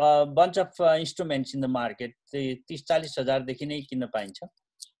bunch of instruments in the market 30-40 हजार देखि नै किन्न पाइन्छ।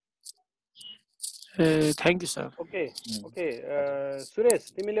 Thank you sir. Okay okay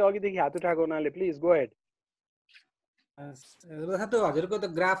Suresh तिमीले अघिदेखि हात उठाएको हुनाले प्लिज गो अहेड। त्यो हजुरको त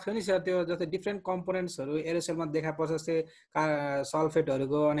ग्राफ थियो नि सर त्यो जस्तै डिफ्रेन्ट कम्पोनेन्ट्सहरु एरोसोलमा देखा पर्छ जस्तै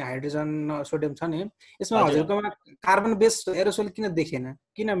सल्फेटहरुको अनि हाइड्रोजन सोडियम छ नि यसमा हजुरकोमा कार्बन बेस्ड एरोसोल किन देखेन?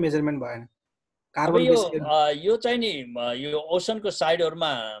 किन मेजरमेन्ट भएन? कार्बन बेस्ड यो चाहिँ नि यो ओसनको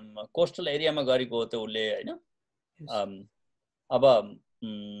साइडहरुमा कोस्टल एरियामा गरेको हो त उले हैन। अब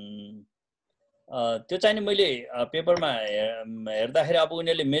त्यो चाहिँ नि मैले पेपरमा हेर्दाखेरि अब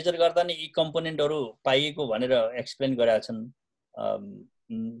उनीहरुले मेजर गर्दा नि यी कम्पोनेन्टहरु पाइएको भनेर एक्सप्लेन गरेका छन्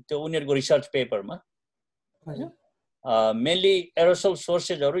त्यो उनीहरुको रिसर्च पेपरमा। मेनली एरोसोल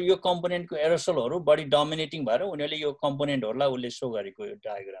सोर्सेजहरु यो कम्पोनेन्टको एरोसोलहरु बढी डोमिनेटिङ भएर उनीहरुले यो कम्पोनेन्टहरुलाई उले शो गरेको यो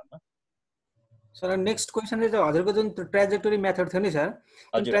डायग्राममा। सर नेक्स्ट क्वेसन चाहिँ हजुरको जुन ट्राजेक्टोरी मेथड थियो नि सर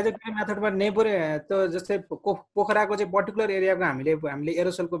ट्राजेक्टोरी मेथडमा नेबर त जस्तै पोखराको चाहिँ पर्टिकुलर एरियाको हामीले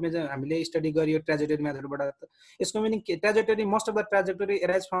एरोसोलको मेजर हामीले स्टडी गरियो ट्राजेक्टोरी मेथडबाट। यसको meaning trajectory most of the trajectory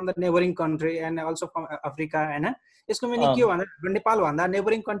arise from the neighbouring country and also from Africa हैन। यसको मिनिङ के हो भन्दा नेपाल भन्दा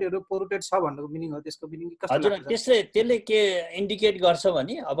नेबरिङ कन्ट्रीहरु पोल्युटेड छ भन्नुको मिनिङ हो। त्यसको मिनिङ कस्तो लाग्छ? हजुर त्यसले के इन्डिकेट गर्छ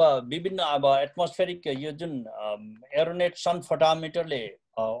भने अब विभिन्न अब atmospheric yo Jun एरोनेट sun फोटोमिटरले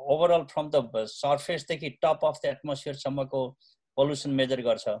overall from the surface देखि टप अफ द एटमोस्फियर सम्मको पोल्युसन मेजर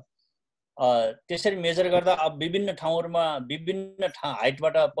गर्छ। त्यसरी मेजर गर्दा अब विभिन्न ठाउँहरुमा विभिन्न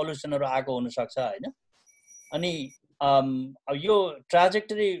हाइटबाट पोल्युसनहरु आएको हुन सक्छ हैन। अनि यो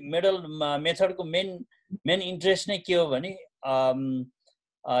ट्राजेक्टरी मेथडको मेन इन्ट्रेस्ट नै के हो भने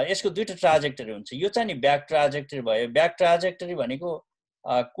यसको दुईटा ट्राजेक्टरी हुन्छ। यो चाहिँ नि ब्याक ट्राजेक्टरी भयो। ब्याक ट्राजेक्टरी भनेको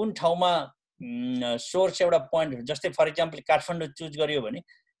कुन ठाउँमा सोर्स एउटा पोइन्ट जस्तै फर एक्जाम्पल काठमाडौँ चुज गरियो भने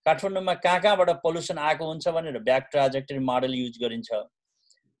काठमाडौँमा कहाँबाट पोल्युसन आएको हुन्छ भनेर ब्याक ट्राजेक्टरी मोडल युज गरिन्छ।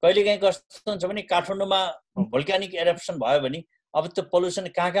 कहिलेकाहीँ कस्तो हुन्छ भने काठमाडौँमा भोल्क्यानिक एरप्सन भयो भने अब त्यो पोल्युसन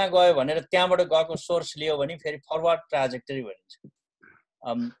कहाँ गयो भनेर त्यहाँबाट गएको सोर्स लियो भने फेरि फरवर्ड ट्राजेक्टरी भनिन्छ।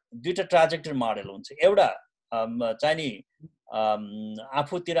 दुईटा ट्राजेक्टरी मोडल हुन्छ। एउटा चाहिँ नि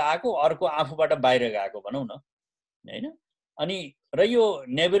आफूतिर आएको अर्को आफूबाट बाहिर गएको भनौं न हैन। अनि र यो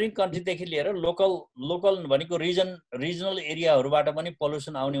नेबरिङ कन्ट्रीदेखि लिएर लोकल भनेको रिजनल एरियाहरुबाट पनि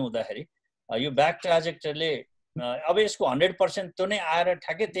पोल्युसन आउने हुँदाखेरि यो ब्याक ट्राजेक्टरीले अब यसको 100% त्यो नै आएर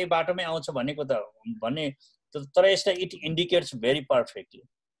ठ्याक्कै त्यही बाटोमै आउँछ भनेको त भन्ने तर यसलाई it indicates very perfectly.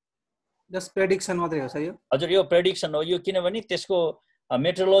 Just prediction मात्रै हो सर यो? हजुर यो प्रेडिक्सन हो। यो किनभने त्यसको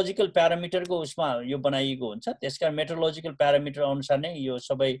मेट्रोलोजिकल प्यारामिटरको उसमा यो बनाइएको हुन्छ। त्यसका मेट्रोलोजिकल प्यारामिटर अनुसार नै यो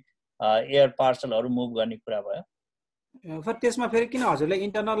सबै एयर पार्सलहरु मुभ गर्ने कुरा भयो। सर त्यसमा फेरि किन हजुरले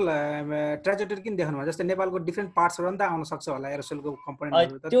इन्टरनल ट्रेजेक्टरी किन देखाउनु भयो? जस्तै नेपालको डिफ्रेन्ट पार्ट्सहरु नि त आउन सक्छ होला एरोसोलको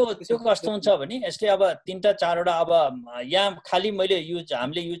कम्पोनेन्टहरु। त्यो कस्तो हुन्छ भने यसले अब 3टा 4वटा अब यहाँ खाली मैले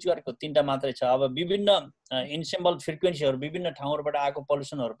हामीले युज गरेको 3टा मात्रै छ। अब विभिन्न इन्सेम्बल फ्रिक्वेन्सीहरु विभिन्न ठाउँहरुबाट आएको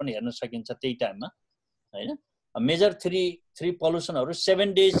पल्युसनहरु पनि हेर्न सकिन्छ त्यही टाइममा हैन। मेजर 3 पल्युसनहरु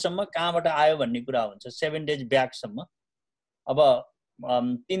 7 डेज सम्म कहाँबाट आयो भन्ने कुरा हुन्छ, 7 डेज ब्याक सम्म। अब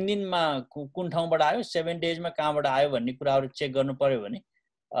 3 दिनमा कुन ठाउँबाट आयो, 7 डेजमा कहाँबाट आयो भन्ने कुराहरु चेक गर्नु पर्यो भने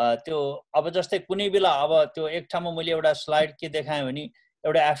त्यो अब जस्तै कुनै बेला अब त्यो एक ठाउँमा मैले एउटा स्लाइड के देखाएँ भने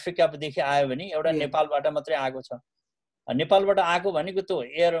एउटा अफ्रिकादेखि आयो भने एउटा नेपालबाट मात्रै आएको छ। नेपालबाट आएको भनेको त्यो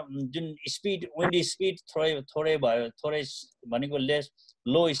एयर जुन स्पिड विन्ड स्पिड थोरै भयो, थोरै भनेको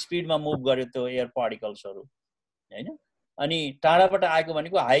लो स्पिडमा मुभ गर्यो त्यो एयर पार्टिकल्सहरु हैन। अनि टाढाबाट आएको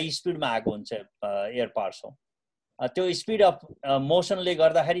भनेको हाई स्पिडमा आएको हुन्छ एयर पार्ट्स हो। त्यो स्पिड अफ मोसनले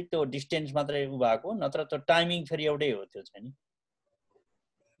गर्दाखेरि त्यो डिस्टेन्स मात्रै भएको, नत्र त्यो टाइमिङ फेरि एउटै हो त्यो चाहिँ नि।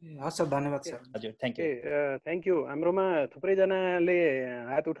 हस् सर, धन्यवाद सर। हजुर, थ्यांक यू। Thank you. हाम्रोमा थुप्रै जनाले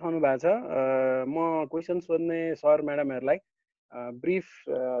हात उठाउनु भएको छ। म क्वेशन सोध्ने सर म्याडमहरुलाई ब्रिफ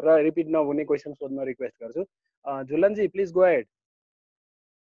र रिपिट नहुने क्वेशन सोध्न रिक्वेस्ट गर्छु। झुलन जी प्लिज गो अहेड।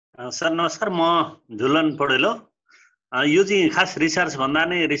 सर नमस्कार, म झुलन पौडेलो। यो चाहिँ खास रिसर्च भन्दा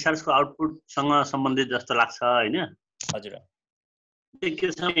नै रिसर्चको आउटपुटसँग सम्बन्धित जस्तो लाग्छ हैन? हजुर।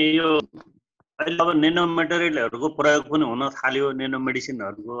 के छ यो अहिले अब नेनो मटेरियलहरुको प्रयोग पनि हुन थाल्यो, नेनो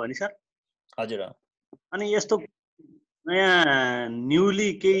मेडिसिनहरुको हैन सर? हजुर। अनि यस्तो नयाँ न्यूली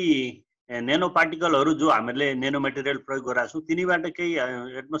केही नेनो पार्टिकलहरु जो हामीले नेनो मटेरियल प्रयोग गरेका छौं तिनीबाट केही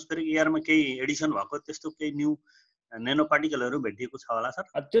एटमोस्फेरिक एयरमा केही एडिसन भएको त्यस्तो केही न्यू नेनो पार्टिकलहरु भेटिएको छ होला सर?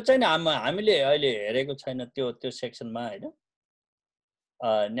 त्यो चाहिँ हामीले अहिले हेरेको छैन त्यो सेक्सनमा हैन।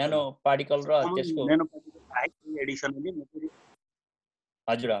 न्यानो पार्टिकल र त्यसको नेनो पार्टिकल एडिसनली मटेरियल।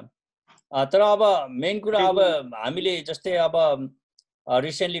 हजुर। तर अब मेन कुरा अब हामीले जस्तै अब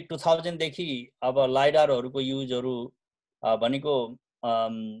रिसेन्टली 2000 देखि अब लाइडारहरुको युजहरु भनेको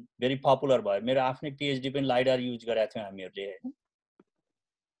भेरी पपुलर भयो। मेरो आफ्नै पीएचडी पनि लाइडार युज गरेका थियौं हामीहरुले हैन।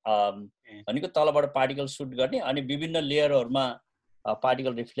 भनेको तलबाट पार्टिकल सुट गर्ने अनि विभिन्न लेयरहरुमा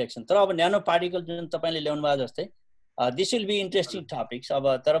पार्टिकल रिफ्लेक्सन। तर अब न्यानो पार्टिकल जुन तपाईले ल्याउनु भएको जस्तै this will be interesting topics. अब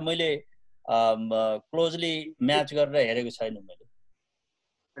तर मैले क्लोजली म्याच गरेर हेरेको छैन मैले।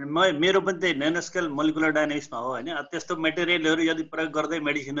 मेरो पनि त्यही नेनो स्केल मोलिकुलर डायनामिक्समा हो हैन। त्यस्तो मटेरियलहरु यदि प्रयोग गर्दै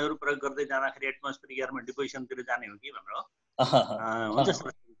मेडिसिनहरु प्रयोग गर्दै जाँदाखेरि एटमोस्फियर एयरमा डिपोजिसनतिर जाने हो कि भनेर हो। हुन्छ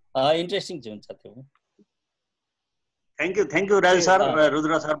सर, इन्ट्रेस्टिङ हुन्छ त्यो। Thank you Raju sir,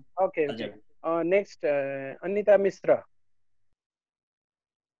 Rudra sir. Okay okay. Next Anita Mishra.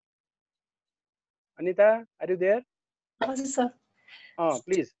 Anita, are you there? हजुर सर।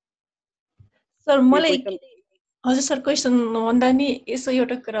 प्लिज सर मलाई हजुर सर क्वेसन भन्दा नि यसो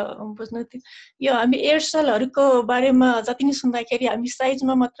एउटा कुरा बुझ्नु थियो। यो हामी एयरसलहरुको बारेमा जति नै सुन्दाखेरि हामी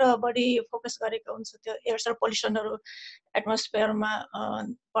साइजमा मात्र बढी फोकस गरेको हुन्छ त्यो एयरसल पोल्युसनहरु एटमोस्फियरमा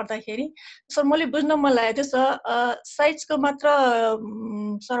पर्दाखेरि। सर मैले बुझ्न मन लागेको थियो साइजको मात्र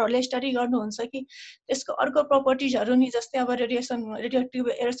सरहरुले स्टडी गर्नुहुन्छ कि त्यसको अर्को प्रोपर्टिजहरु नि जस्तै अब रेडियोएक्टिभ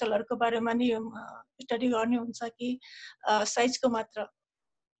एयरसलहरुको बारेमा नि स्टडी गर्ने हुन्छ कि साइजको मात्र?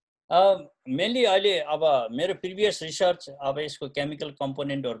 मेनली अहिले अब मेरो प्रिभियस रिसर्च अब यसको केमिकल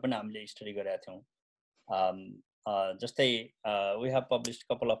कम्पोनेन्टहरु पनि हामीले स्टडी गरेका थियौं। जस्तै we have published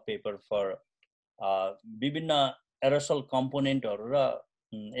couple of paper फर विभिन्न एरोसोल कम्पोनेन्टहरु र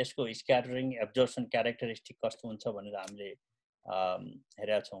यसको स्क्याटरिङ एब्जर्प्सन क्यारेक्टरिस्टिक कस्तो हुन्छ भनेर हामीले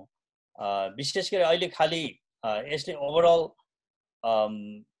हेरेका छौं। विशेष गरी अहिले खाली यसले ओभरअल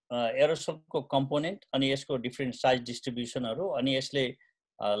एरोसोलको कम्पोनेन्ट अनि यसको डिफरेन्ट साइज डिस्ट्रिब्युसनहरु अनि यसले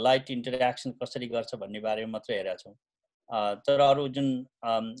लाइट इन्टरेक्सन कसरी गर्छ भन्ने बारेमा मात्र हेरेका छौं। तर अरु जुन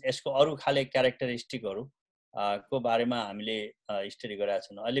यसको अरु खाले क्यारेक्टरिस्टिकहरु को बारेमा हामीले स्टडी गरेका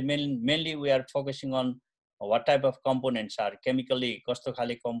छौं। अहिले mainly we are focusing on what type of components are chemically कस्तो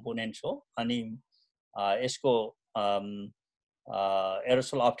खाले कम्पोनेन्ट्स हो अनि यसको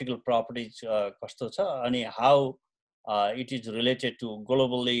एरोसोल अप्टिकल प्रपर्टिज कस्तो छ अनि how it is related to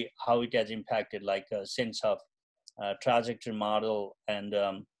globally how it has impacted like sense of trajectory model end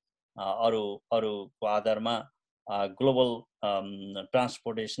अरूको आधारमा ग्लोबल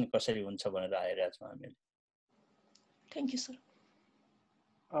ट्रान्सपोर्टेसन कसरी हुन्छ भनेर हेरेका छौं हामीले। Thank you sir.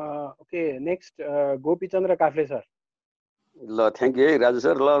 Okay next Gopichandra Kafle sir. ल थ्यांक यू है राजु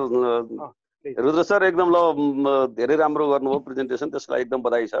सर। ल रुद्र सर एकदम ल धेरै राम्रो गर्नुभयो प्रेजेन्टेसन, त्यसलाई एकदम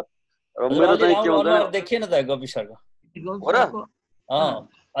बधाई छ। र मेरो चाहिँ के हुन्छ देखिएन त गोपी सरको हो र?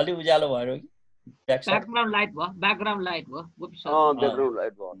 अलि उज्यालो भयो कि Background light भयो, background light भयो, गोपी सर। ब्याकग्राउन्ड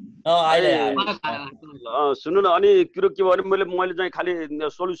लाइट भयो भयो। सुन्नु न अनि कुरो के भयो भने मैले चाहिँ खालि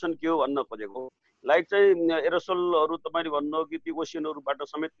सोल्युसन के हो भन्न खोजेको लाइक चाहिँ एरोसोलहरू तपाईँले भन्नु कि त्यो ओसियनहरूबाट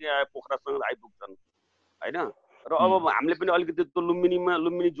समेत यहाँ आए पोखरासँग आइपुग्छन् होइन र अब हामीले पनि अलिकति त्यो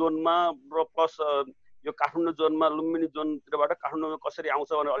लुम्बिनी जोनमा र प्लस यो काठमाडौँ जोनमा लुम्बिनी जोनतिरबाट काठमाडौँमा कसरी आउँछ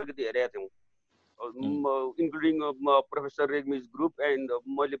भनेर अलिकति हेरेका थियौँ इन्क्लुडिङ प्रोफेसर रेग्मिज ग्रुप एन्ड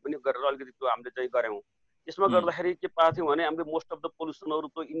मैले पनि गरेर अलिकति त्यो हामीले चाहिँ गऱ्यौँ यसमा गर्दाखेरि के पाएको थियौँ भने हामीले मोस्ट अफ द पोल्युसनहरू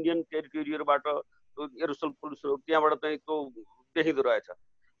त्यो इन्डियन टेरिटोरीहरूबाट एरोसोल पोल्युसनहरू त्यहाँबाट चाहिँ त्यो देखिँदो रहेछ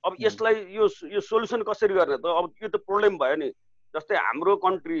अब यसलाई यो सोल्युसन कसरी गर्ने त अब यो त प्रब्लम भयो नि जस्तै हाम्रो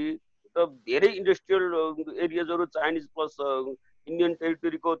कन्ट्री त धेरै इन्डस्ट्रियल एरियाजहरू चाइनिज प्लस इन्डियन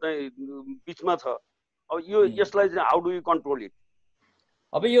टेरिटोरीको चाहिँ बिचमा छ अब यसलाई चाहिँ how do you control it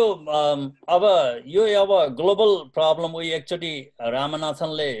अब यो ग्लोबल प्रब्लम उयो एकचोटि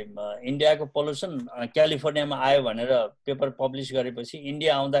रामनाथनले इन्डियाको पोल्युसन क्यालिफोर्नियामा आयो भनेर पेपर पब्लिस गरेपछि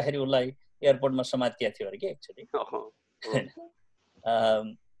इन्डिया आउँदाखेरि उसलाई एयरपोर्टमा समातिएको थियो अरे कि एक्चुअली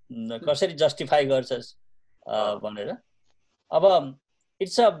कसरी जस्टिफाई गर्छस् भनेर अब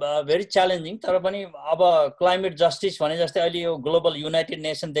इट्स अ भेरी च्यालेन्जिङ तर पनि अब क्लाइमेट जस्टिस भने जस्तै अहिले यो ग्लोबल युनाइटेड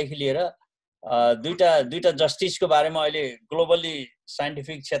नेसनदेखि लिएर दुईटा जस्टिसको बारेमा अहिले ग्लोबली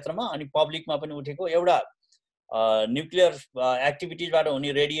साइन्टिफिक क्षेत्रमा अनि पब्लिकमा पनि उठेको एउटा न्युक्लियर एक्टिभिटिजबाट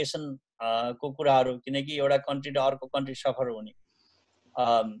हुने रेडिएसन को कुराहरू किनकि एउटा कन्ट्री र अर्को कन्ट्री सफर हुने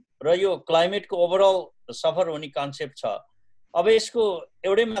र यो क्लाइमेटको ओभरअल सफर हुने कन्सेप्ट छ अब यसको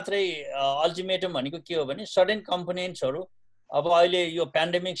एउटै मात्रै अल्टिमेटम भनेको के हो भने सडन कम्पोनेन्ट्सहरू अब अहिले यो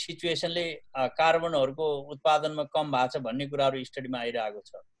पेन्डेमिक सिचुएसनले कार्बनहरूको उत्पादनमा कम भएको छ भन्ने कुराहरू स्टडीमा आइरहेको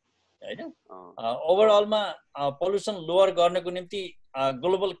छ हैन ओभरअलमा पोल्युसन लोअर गर्नको निम्ति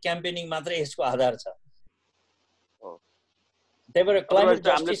ग्लोबल क्याम्पेनिङ मात्रै यसको आधार छ त्यही भएर क्लाइमेट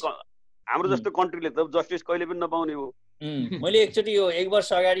जस्टिस हाम्रो जस्तो कन्ट्रीले त जस्टिस कहिले पनि नपाउने हो मैले एकचोटि यो 1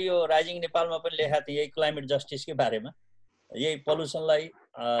 वर्ष अगाडि यो राइजिङ नेपालमा पनि लेखेको थिएँ यही क्लाइमेट जस्टिसकै बारेमा यही पोल्युसनलाई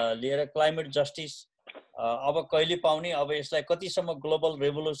लिएर क्लाइमेट जस्टिस अब कहिले पाउने अब यसलाई कतिसम्म ग्लोबल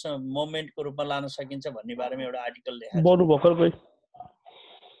रेभोल्युसन मुभमेन्टको रूपमा लान सकिन्छ भन्ने बारेमा एउटा आर्टिकल लेखेको छु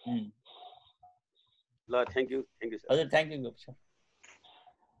ल थ्यांक यू सर हजुर thank you Gopi sir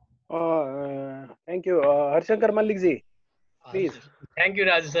thank you Harishankar Mallik ji please thank you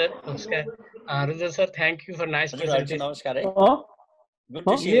Raju sir नमस्कार Rudra sir thank you for nice presentation नमस्कार है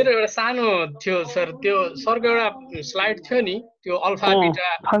मेरो एउटा सानो थियो सर त्यो सरको एउटा स्लाइड थियो नि त्यो अल्फा बीटा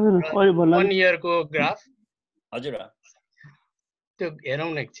 1 इयरको ग्राफ हजुर त्यो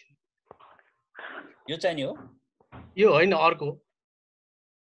हेरौँ न एकछिन यो चाहिँ नि हो यो होइन अर्को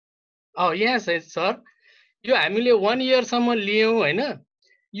यहाँ सर यो हामीले 1 इयर सम्म लियौं हैन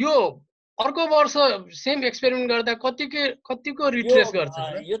यो अर्को वर्ष सेम एक्सपेरिमेन्ट गर्दा कतिको रिट्रेस गर्छ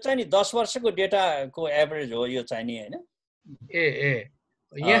यो चाहिँ नि 10 वर्षको डेटाको एभरेज हो यो चाहिँ नि हैन ए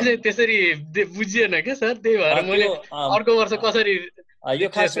यहाँ चाहिँ त्यसरी बुझिएन के सर त्यही भएर मैले अर्को वर्ष कसरी यो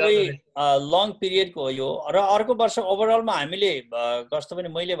खास गरी लङ पिरियडको हो यो र अर्को वर्ष ओभरअलमा हामीले कस्तो पनि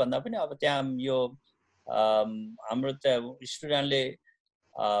मैले भन्दा पनि अब त्यहाँ यो हाम्रो स्टुडेन्टले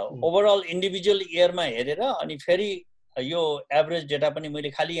ओभरअल इन्डिभिजुअल इयरमा हेरेर अनि फेरि यो एभरेज डेटा पनि मैले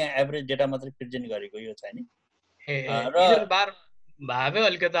खालि यहाँ एभरेज डेटा मात्रै प्रेजेन्ट गरेको यो चाहिँ नि र बार भाबे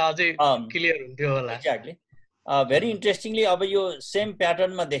अलिकति अझै क्लियर हुन्थ्यो होला एक्ज्याक्टली भेरी इन्ट्रेस्टिङली अब यो सेम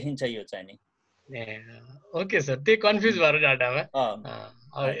प्याटर्नमा देखिन्छ यो चाहिँ नि ओके सर त्यही कन्फ्युज भएर डाटामा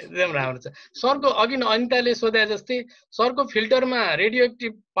एकदम राम्रो छ सरको अघि अनिताले सोधे जस्तै सरको फिल्टरमा रेडियो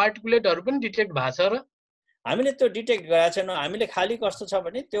एक्टिभ पार्टिकुलेटहरू पनि डिटेक्ट भएको छ र हामीले त्यो डिटेक्ट गरेका छैनौँ हामीले खालि कस्तो छ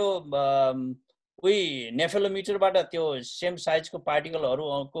भने त्यो उही नेफेलोमिटरबाट त्यो सेम साइजको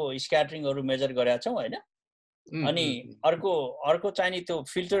पार्टिकलहरूको स्क्याटरिङहरू मेजर गरेका छौँ हैन अनि अर्को चाहिँ नि त्यो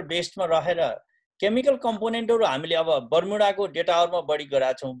फिल्टर बेस्डमा रहेर केमिकल कम्पोनेन्टहरू हामीले अब बर्मुडाको डेटाहरूमा बढी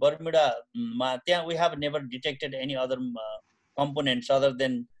गरेका छौँ बर्मुडामा त्यहाँ we have never detected any other components other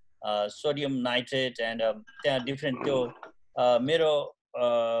than sodium nitrate end त्यहाँ डिफ्रेन्ट त्यो मेरो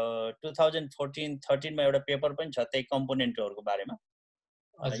 2014-13 मा एउटा पेपर पनि छ त्यही कम्पोनेन्टहरूको बारेमा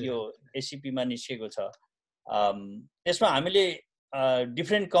यो एसिपीमा निस्केको छ त्यसमा हामीले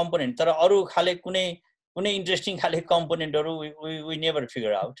डिफ्रेन्ट कम्पोनेन्ट तर अरू खाले कुनै इन्ट्रेस्टिङ खाले कम्पोनेन्टहरू we never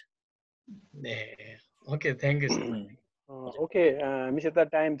figure out okay thank you sir okay हामीसित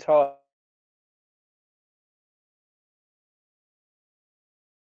time छ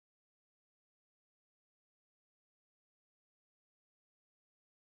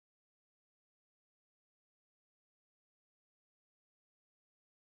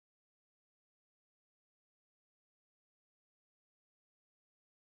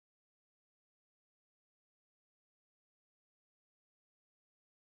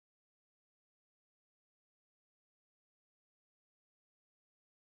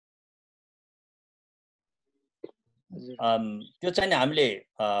त्यो चाहिँ नि हामीले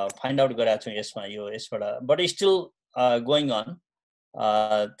फाइन्ड आउट गरेका छौँ यसमा यसबाट बट स्टिल गोइङ अन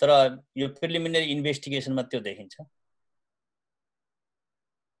तर यो प्रिलिमिनरी इन्भेस्टिगेसनमा त्यो देखिन्छ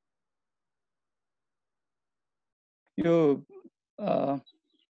यो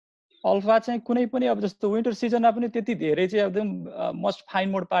अल्फा चाहिँ कुनै पनि अब जस्तो विन्टर सिजनमा पनि त्यति धेरै चाहिँ एकदम मस्ट फाइन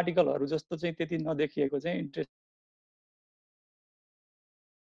मोड पार्टिकलहरू जस्तो चाहिँ त्यति नदेखिएको चाहिँ इन्ट्रेस्ट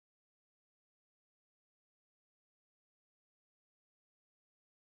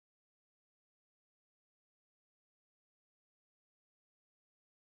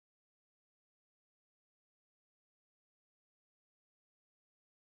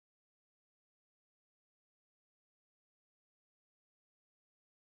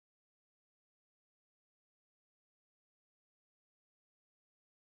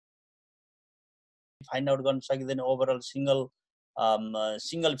फाइन्ड आउट गर्न सकिँदैन ओभरअल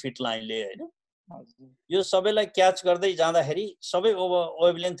सिंगल फिट लाइनले हैन यो सबैलाई क्याच गर्दै जाँदाखेरि सबै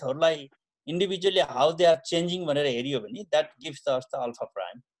वेभलेन्थहरूलाई individually how they are changing भनेर हेरियो भने that gives the alpha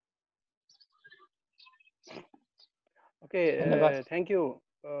prime okay thank you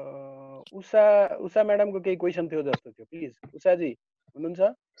Usha म्याडमको केही क्वेसन थियो जस्तो थियो प्लिज उषाजी हुनुहुन्छ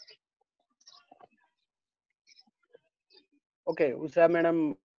ओके उषा म्याडम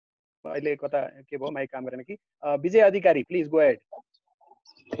अहिले कता के भयो माइक काम गरेन कि विजय अधिकारी प्लिज गो अहेड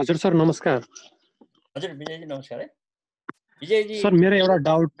हजुर सर नमस्कार हजुर विजयजी नमस्कार है विजयजी सर मेरो एउटा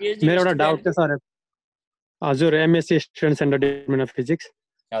डाउट छ सर हजुर MSc student centre department of physics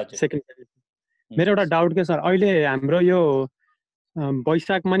second मेरो एउटा डाउट के सर अहिले हाम्रो यो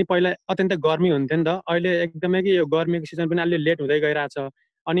वैशाखमा नि पहिला अत्यन्तै गर्मी हुन्थ्यो नि त अहिले एकदमै कि यो गर्मीको सिजन पनि अलि लेट हुँदै गइरहेछ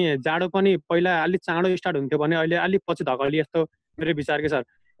अनि जाडो पनि पहिला अलिक चाँडो स्टार्ट हुन्थ्यो भने अहिले अलिक पछि धकली जस्तो मेरो विचार के सर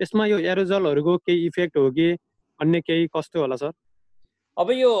यसमा यो एरोजलहरूको केही इफेक्ट हो कि अन्य केही कस्तो होला सर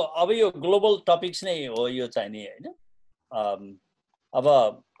अब यो ग्लोबल टपिक्स नै हो यो चाहिँ नि हैन अब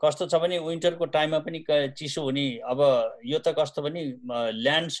कस्तो छ भने विन्टरको टाइममा पनि चिसो हुने अब यो त कस्तो पनि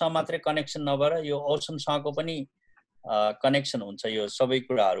ल्यान्डसँग मात्रै कनेक्सन नभएर यो ओसनसँगको पनि कनेक्सन हुन्छ यो सबै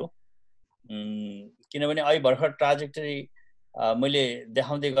कुराहरू किनभने अहिले भर्खर ट्राजेक्टरी मैले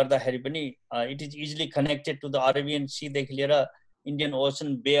देखाउँदै गर्दाखेरि पनि it is easily connected to the Arabian सीदेखि लिएर इन्डियन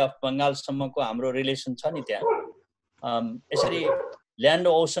ओसन बे अफ बङ्गालसम्मको हाम्रो रिलेसन छ नि त्यहाँ यसरी ल्यान्ड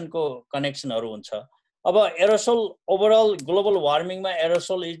ओसनको कनेक्सनहरू हुन्छ अब aerosol overall global वार्मिङमा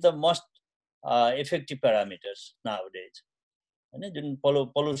aerosol is the most effective parameters nowadays Hahn Jun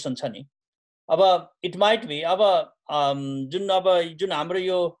pollution छ नि अब इट माइट बी अब जुन हाम्रो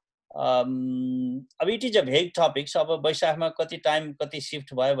यो अब it is a vague topics अब वैशाखमा कति टाइम कति सिफ्ट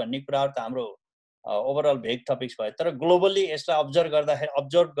भयो भन्ने कुराहरू त हाम्रो ओभरअल भेग टपिक्स भयो तर ग्लोबली यसलाई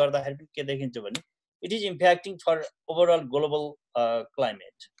अब्जर्भ गर्दाखेरि पनि के देखिन्छ भने it is impacting for overall global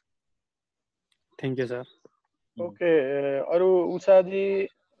climate thank you sir okay अरु उषाजी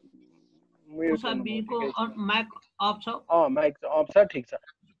माइक अफ छ माइक अफ छ ठीक छ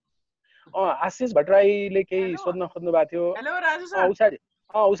आशिष भट्टराईले केही सोध्न खोज्नु भएको थियो hello Raju sir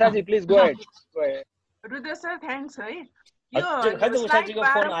उषाजी please go ahead Rudra sir thanks है यो उषाजीको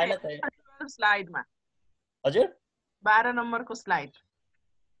फोन आएन त स्लाइडमा हजुर 12 नम्बरको स्लाइड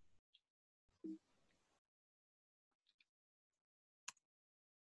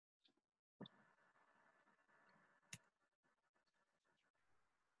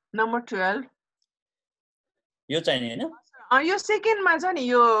नम्बर 12 यो चाहिँ नि हैन यो सेकेन्डमा छ नि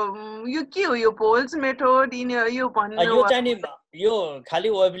यो के हो यो पोल्स मेथड यो भन्नु यो चाहिँ नि यो खाली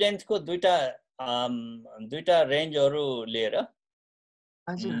वेभलेन्थको दुईटा रेन्जहरु लिएर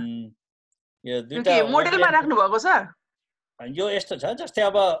हजुर यो दुईटा मोडेलमा राख्नु भएको सर यो यस्तो छ जस्तै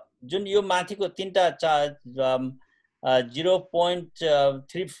अब जुन यो माथिको तीनटा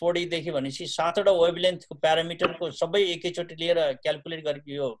 0.340 देखि भनेपछि 7वटा वेभलेन्थको प्यारामिटरको सबै एकैचोटि लिएर क्याल्कुलेट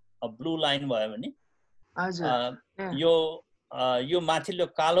गरेको यो ब्लू लाइन भयो भने हजुर यो माथिल्लो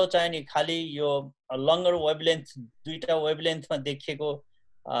कालो चाहिँ नि खाली यो लङ्गर वेभलेन्थ दुईटा वेभलेन्थमा देखिएको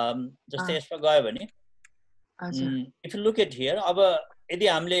जस्तै यसमा गयो भने if you look at here अब यदि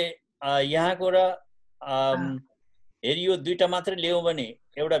हामीले यहाँको र हेरि यो दुईटा मात्रै ल्यायौँ भने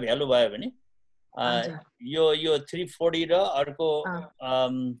एउटा भ्यालु भयो भने यो 340 र अर्को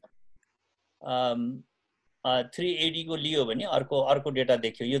 380 को लियो भने अर्को डेटा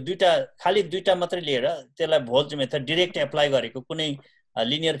देखियो यो खाली दुईटा मात्रै लिएर त्यसलाई भोल्ज मेथड डाइरेक्ट एप्लाई गरेको कुनै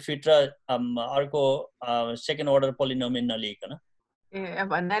लिनियर फिट र अर्को सेकेन्ड अर्डर पोलिनोमियल नलिइकन ए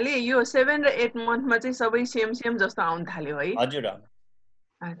भन्नाले यो 7 र 8 मन्थमा चाहिँ सबै सेम जस्तो आउन थाल्यो है हजुर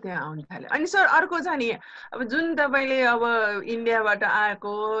त्यहाँ आउन थाल्यो अनि सर अर्को छ नि अब जुन तपाईले अब इन्डियाबाट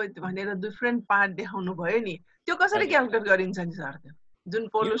आएको भनेर डिफरेन्ट पार्ट देखाउनु भयो नि त्यो कसरी क्याल्कुलेट गरिन्छ नि सर त्यो जुन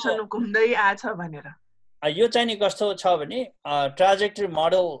पोल्युसन घुम्दै आछ भनेर यो चाहिँ नि कस्तो छ भने ट्राजेक्टरी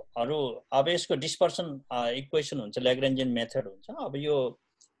मोडलहरू अब यसको डिस्पर्सन इक्वेसन हुन्छ, ल्याग्रेन्जियन मेथड हुन्छ। अब यो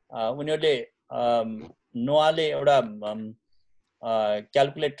उनीहरूले नोआले एउटा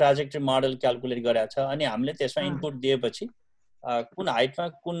क्याल्कुलेट ट्राजेक्टरी मोडल क्याल्कुलेट गरेको छ अनि हामीले त्यसमा इनपुट दिएपछि कुन हाइटमा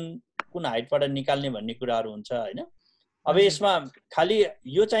कुन हाइटबाट निकाल्ने भन्ने कुराहरू हुन्छ हैन। अब यसमा खाली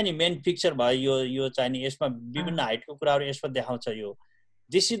यो चाहिँ नि मेन पिक्चर भयो, यो चाहिँ नि यसमा विभिन्न हाइटको कुराहरू यसमा देखाउँछ। यो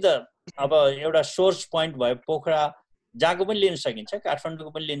दिस इज द अब एउटा सोर्स पोइन्ट भयो पोखरा, जहाँको पनि लिन सकिन्छ,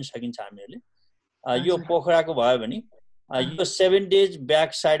 काठमाडौँको पनि लिन सकिन्छ हामीहरूले। यो पोखराको भयो भने यो 7 डेज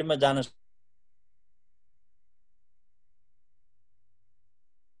ब्याक साइडमा जान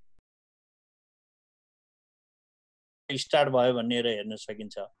स्टार्ट भयो भनेर हेर्न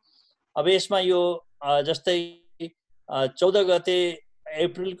सकिन्छ। अब यसमा यो जस्तै 14 गते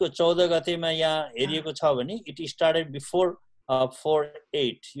अप्रिलको 14 गतेमा यहाँ हेरिएको छ भने इट स्टार्टेड बिफोर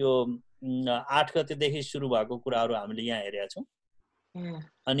 4/8, यो 8 गतेदेखि सुरु भएको कुराहरू हामीले यहाँ हेरेका छौँ।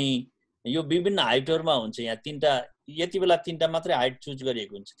 अनि यो विभिन्न हाइटहरुमा हुन्छ। यहाँ तीनटा यति बेला तीनटा मात्रै हाइट चुज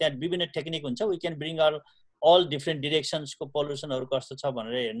गरिएको हुन्छ। त्यहाँ विभिन्न टेक्निक हुन्छ। We can bring all different directions को पोल्युसनहरु कस्तो छ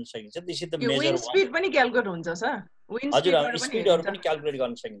भनेर हेर्न सकिन्छ। This is the major wind speed पनि क्याल्कुलेट हुन्छ सर? विन्ड स्पिडहरु पनि क्याल्कुलेट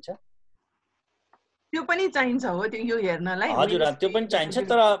गर्न सकिन्छ। त्यो पनि चाहिन्छ हो त्यो यो हेर्नलाई? हजुर त्यो पनि चाहिन्छ,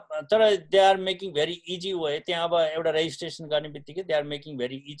 तर they are making very easy way. त्यहाँ अब एउटा रेजिस्ट्रेसन गर्ने बित्तिकै they are making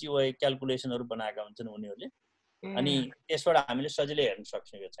very easy way क्याल्कुलेसनहरु बनाएका हुन्छन् उनीहरुले। अनि त्यसबाट हामीले सजिलै हेर्न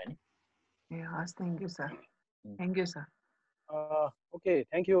सक्छौं यो चाहिँ नि। ए हस्, thank you sir. Thank you sir. Okay,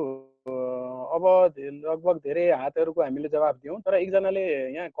 thank you. अब लगभग धेरै हातहरुको हामीले जवाफ दियौं, तर एकजनाले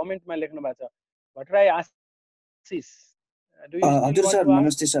यहाँ कमेन्टमा लेख्नु भएको छ, भट्टराई आशिष, हजुर सर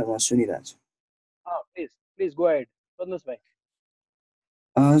नमस्ते सर, म सुनिरहेको छु। प्लिज गो अहेड, सोध्नुस् भाइ।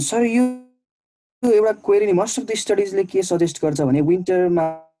 सर यो एउटा क्वेरी नि, मोस्ट अफ द स्टडिजले के सजेस्ट गर्छ भने विन्टरमा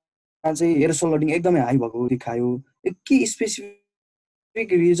चाहिँ एरोसोल लोडिङ एकदमै हाई भएको देखायो। के स्पेसिफिक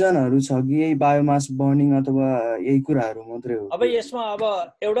रिजनहरु छ कि यही बायोमास बर्निङ अथवा यही कुराहरु मात्रै हो? अब यसमा अब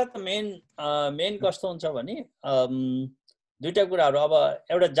एउटा त मेन कस्तो हुन्छ भने दुईटा कुराहरु। अब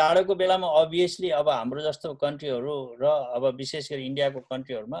एउटा जाडोको बेलामा अभियसली अब हाम्रो जस्तो कन्ट्रीहरु र अब विशेष गरी इन्डियाको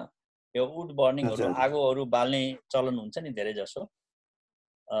कन्ट्रीहरुमा यो वुड बर्निङहरु, आगोहरु बाल्ने चलन हुन्छ नि धेरै जसो।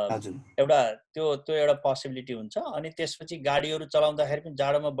 एउटा त्यो एउटा पोसिबिलिटी हुन्छ। अनि त्यसपछि गाडीहरु चलाउँदाखेरि पनि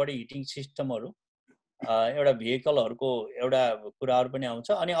जाडोमा बढी हिटिङ सिस्टमहरु, एउटा भेहिकलहरुको एउटा कुराहरु पनि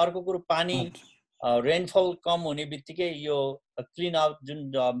आउँछ। अनि अर्को कुरो पानी रेनफल कम हुने बित्तिकै यो क्लिन आउट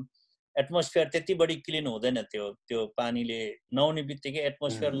जुन एटमोस्फियर त्यति बढी क्लिन हुँदैन। त्यो पानीले नहुने बित्तिकै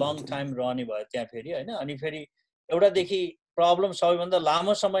एटमोस्फियर लङ टाइम रहने भयो त्यहाँ फेरि हैन। अनि फेरि एउटादेखि प्रब्लम सबैभन्दा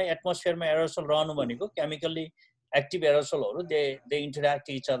लामो समय एटमोस्फियरमा एरोसोल रहनु भनेको केमिकली एक्टिभ एरोसोलहरु दे इन्टरेक्ट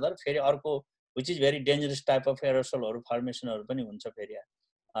इच अदर। फेरि अर्को which is very dangerous type of एरोसोलहरु फर्मेसनहरु पनि हुन्छ फेरि।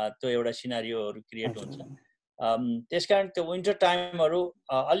 त्यो एउटा सिनारियोहरु क्रिएट हुन्छ। त्यसकारण त्यो विन्टर टाइमहरु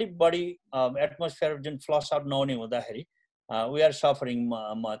अलि बढी एटमोस्फियर जुन फ्लश आउट नहुने हुँदाखेरि we are suffering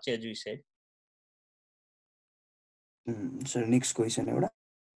much as we said. Sir next question एउटा,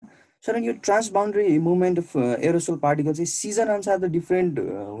 sir yo ट्रान्सबाउन्डरी movement of aerosol particle चाहिँ सिजन अनुसार त डिफरेन्ट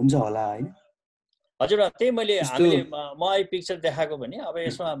हुन्छ होला हैन? हजुर त्यही हामीले म आई पिक्चर देखाएको भने अब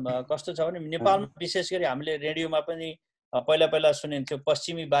यसमा कस्तो छ भने नेपालमा विशेष गरी हामीले रेडियोमा पनि पहिला सुनिन्थ्यो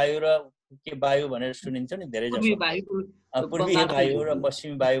पश्चिमी वायु र के वायु भनेर सुनिन्थ्यो नि धेरै जसो। पूर्वी वायु र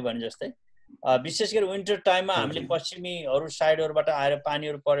पश्चिमी वायु भने जस्तै विशेष गरी विन्टर टाइममा हामीले पश्चिमीहरु साइडहरुबाट आएर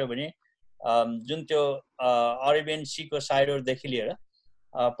पानीहरु पर्यो भने जुन त्यो अरेबियन सीको साइडहरुदेखि लिएर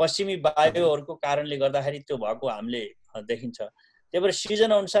पश्चिमी वायुहरुको कारणले गर्दाखेरि त्यो भएको हामीले देखिन्छ। त्यही भएर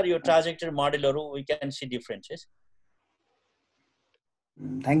सिजन अनुसार यो trajectory मोडलहरु we can C differences.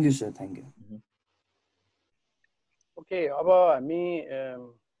 Thank you sir, thank you. Okay, अब हामी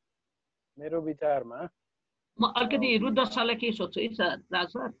मेरो विचारमा म अलिकति रुद्र सरलाई के सोध्छु है sir, Raj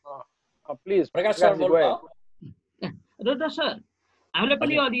sir. Please Prakash sir बोल्नु। रुद्र सर, हामीले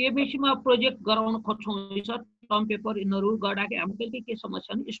पनि अलि एबिसीमा प्रोजेक्ट गराउन खोज्छौँ सर। टर्म पेपर यिनीहरू गर्दाखेरि हाम्रो के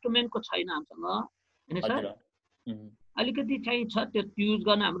समस्या नि इन्स्ट्रुमेन्टको छैन हामीसँग हैन सर। अलिकति चाहिँ छ त्यो युज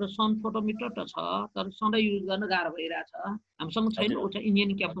गर्न। हाम्रो सन फोटोमिटर त छ तर सधैँ युज गर्न गाह्रो भइरहेछ। हामीसँग छैन, ऊ चाहिँ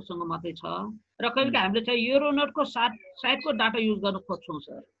इन्जिनियरिङ क्याम्पससँग मात्रै छ। र कहिले हामीले चाहिँ एरोनेटको साइडको डाटा युज गर्न खोज्छौँ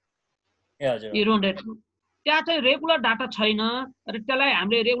सर। एरोनेटको त्यहाँ चाहिँ रेगुलर डाटा छैन र त्यसलाई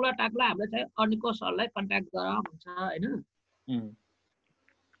हामीले रेगुलर डाटालाई हामीले चाहिँ अर्निको सरलाई कन्ट्याक्ट गर भन्छ हैन।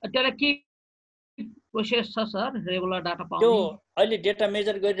 त्यसलाई के प्रोसेस छ सर रेगुलर डाटा पाउने? त्यो अहिले डेटा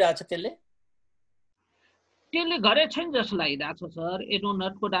मेजर गरिरहेछ त्यसले गरे छैन जस्तो लागिरहेको छ सर।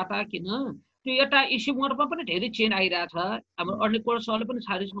 एरोनेटको डाटा किन त्यो एउटा इस्यु मोडमा पनि धेरै चेन्ज आइरहेछ हाम्रो अर्निको सरले पनि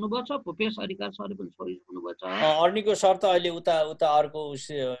खारिज हुनुभएको छ भूपेश अधिकार सरले पनि खारिज हुनुभएको छ अर्निको सर त अहिले उता अर्को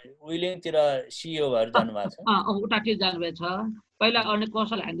विलिङतिर सिइओ भएर जानुभएको छ उतातिर जानुभएको छ पहिला अर्निक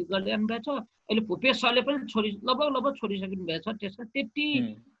कौशल ह्यान्डल गरिरहनु भएको छ अहिले भूपेश सरले पनि लगभग छोडिसक्नु भएको छ त्यसमा त्यति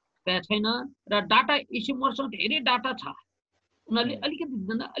भएको छैन र डाटा इस्यु मोडसँग धेरै डाटा छ उनीहरूले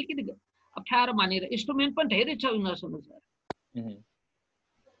अलिकति अप्ठ्यारो मानेर इन्स्ट्रुमेन्ट पनि धेरै छ उनीहरूसँग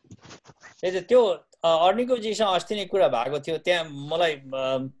त्यो अर्निको जीसँग अस्ति नै कुरा भएको थियो त्यहाँ मलाई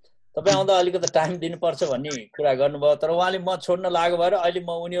तपाईँ आउँदा अलिकति टाइम दिनुपर्छ भन्ने कुरा गर्नुभयो तर उहाँले म छोड्न लागु भएर अहिले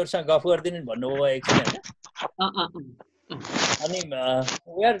म उनीहरूसँग गफ गरिदिनु भन्नुभयो एकछिन होइन अनि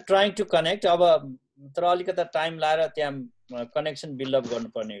we are trying to connect अब तर अलिकति टाइम लाएर त्यहाँ कनेक्सन बिल्डअप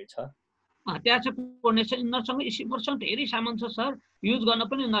गर्नुपर्ने छ त्यहाँ चाहिँ कनेक्सन यिनीहरूसँग इस्युसँग धेरै सामान छ सर युज गर्न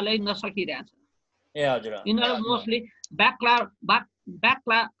पनि उनीहरूलाई नसकिरहेछ ए हजुर यिनीहरू मोस्टली ब्याक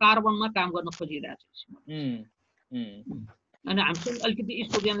कार्बनमा काम गर्न खोजिरहेछ अनि हामीसँग अलिकति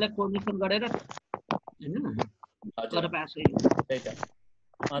स्टुडेन्टलाई कोर्डिनेसन गरेर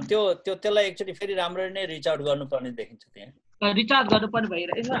त्यसलाई एक्चुअली फेरि राम्ररी नै रिच आउट गर्नुपर्ने देखिन्छ त्यहाँ रिचार्ज गर्नुपर्ने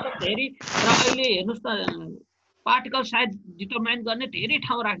भइरहेको धेरै र अहिले हेर्नुहोस् त पार्टिकल साइज डिटरमाइन गर्ने धेरै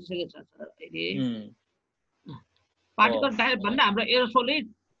ठाउँ राखिसकेको छ सर अहिले पार्टिकल टाइप भन्दा हाम्रो एरोसोलै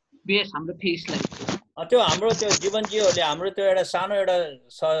बेस हाम्रो फिसलाई त्यो हाम्रो त्यो जीवनजीहरूले हाम्रो त्यो एउटा सानो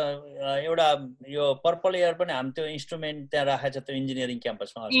एउटा यो पर्पल एयर पनि हामी त्यो इन्स्ट्रुमेन्ट त्यहाँ राखेको छ त्यो इन्जिनियरिङ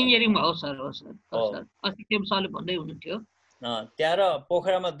क्याम्पसमा इन्जिनियरिङमा हो सर अस्ति केम सरले भन्दै हुनुहुन्थ्यो त्यहाँ र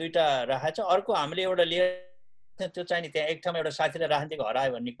पोखरामा दुईटा राखेको छ अर्को हामीले एउटा लिएर त्यो चाहिँ नि त्यहाँ एक ठाउँमा एउटा साथीलाई राखिदिएको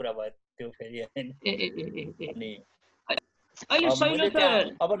हरायो भन्ने कुरा भयो त्यो फेरि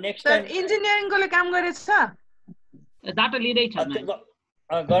अब नेक्स्ट टाइम इन्जिनियरिङकोले काम गरेछ डाटा लिँदैछ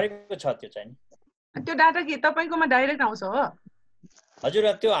गरेको छ त्यो चाहिँ त्यो डाटा के तपाईकोमा डाइरेक्ट आउँछ हो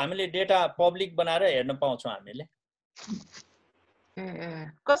हजुर त्यो हामीले डेटा पब्लिक बनाएर हेर्न पाउँछौँ हामीले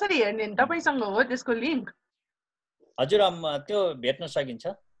कसरी हेर्ने तपाईसँग हो त्यसको लिंक हजुर त्यो भेट्न सकिन्छ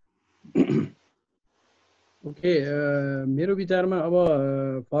ओके मेरो विचारमा अब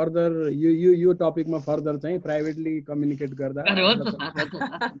फर्दर यो टपिकमा फर्दर चाहिँ प्राइभेटली कम्युनिकेट गर्दा मैले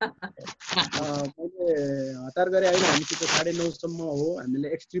हतार गरे होइन हामीसित 9:30 सम्म हो हामीले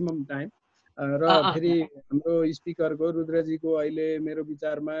एक्सट्रिमम टाइम र फेरि हाम्रो स्पिकरको रुद्रजीको अहिले मेरो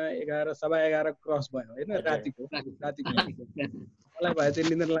विचारमा 11:11 क्रस भयो होइन रातिको मलाई भए चाहिँ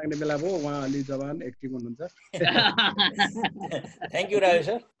निन्द्रा लाग्ने बेला भयो उहाँ अलि जवान एक्टिभ हुनुहुन्छ thank you Raj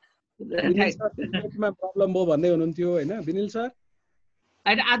sir problem भयो भन्दै हुनुहुन्थ्यो होइन विनिल सर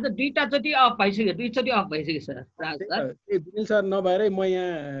आज दुईटा जति अफ भइसक्यो सर विनिल सर नभएरै म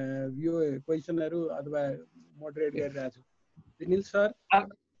यहाँ यो क्वेसनहरू अथवा मोडरेट गरिरहेको छु विनिल सर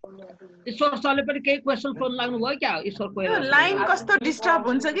ईश्वर सरले पनि केही क्वेसन सोध्न लाग्नु भयो क्या ईश्वरको लाइन कस्तो डिस्टर्ब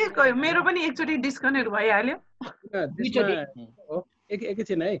हुन्छ कि मेरो पनि एकचोटि डिस्कनेक्ट भइहाल्यो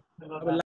एकैछिन है अब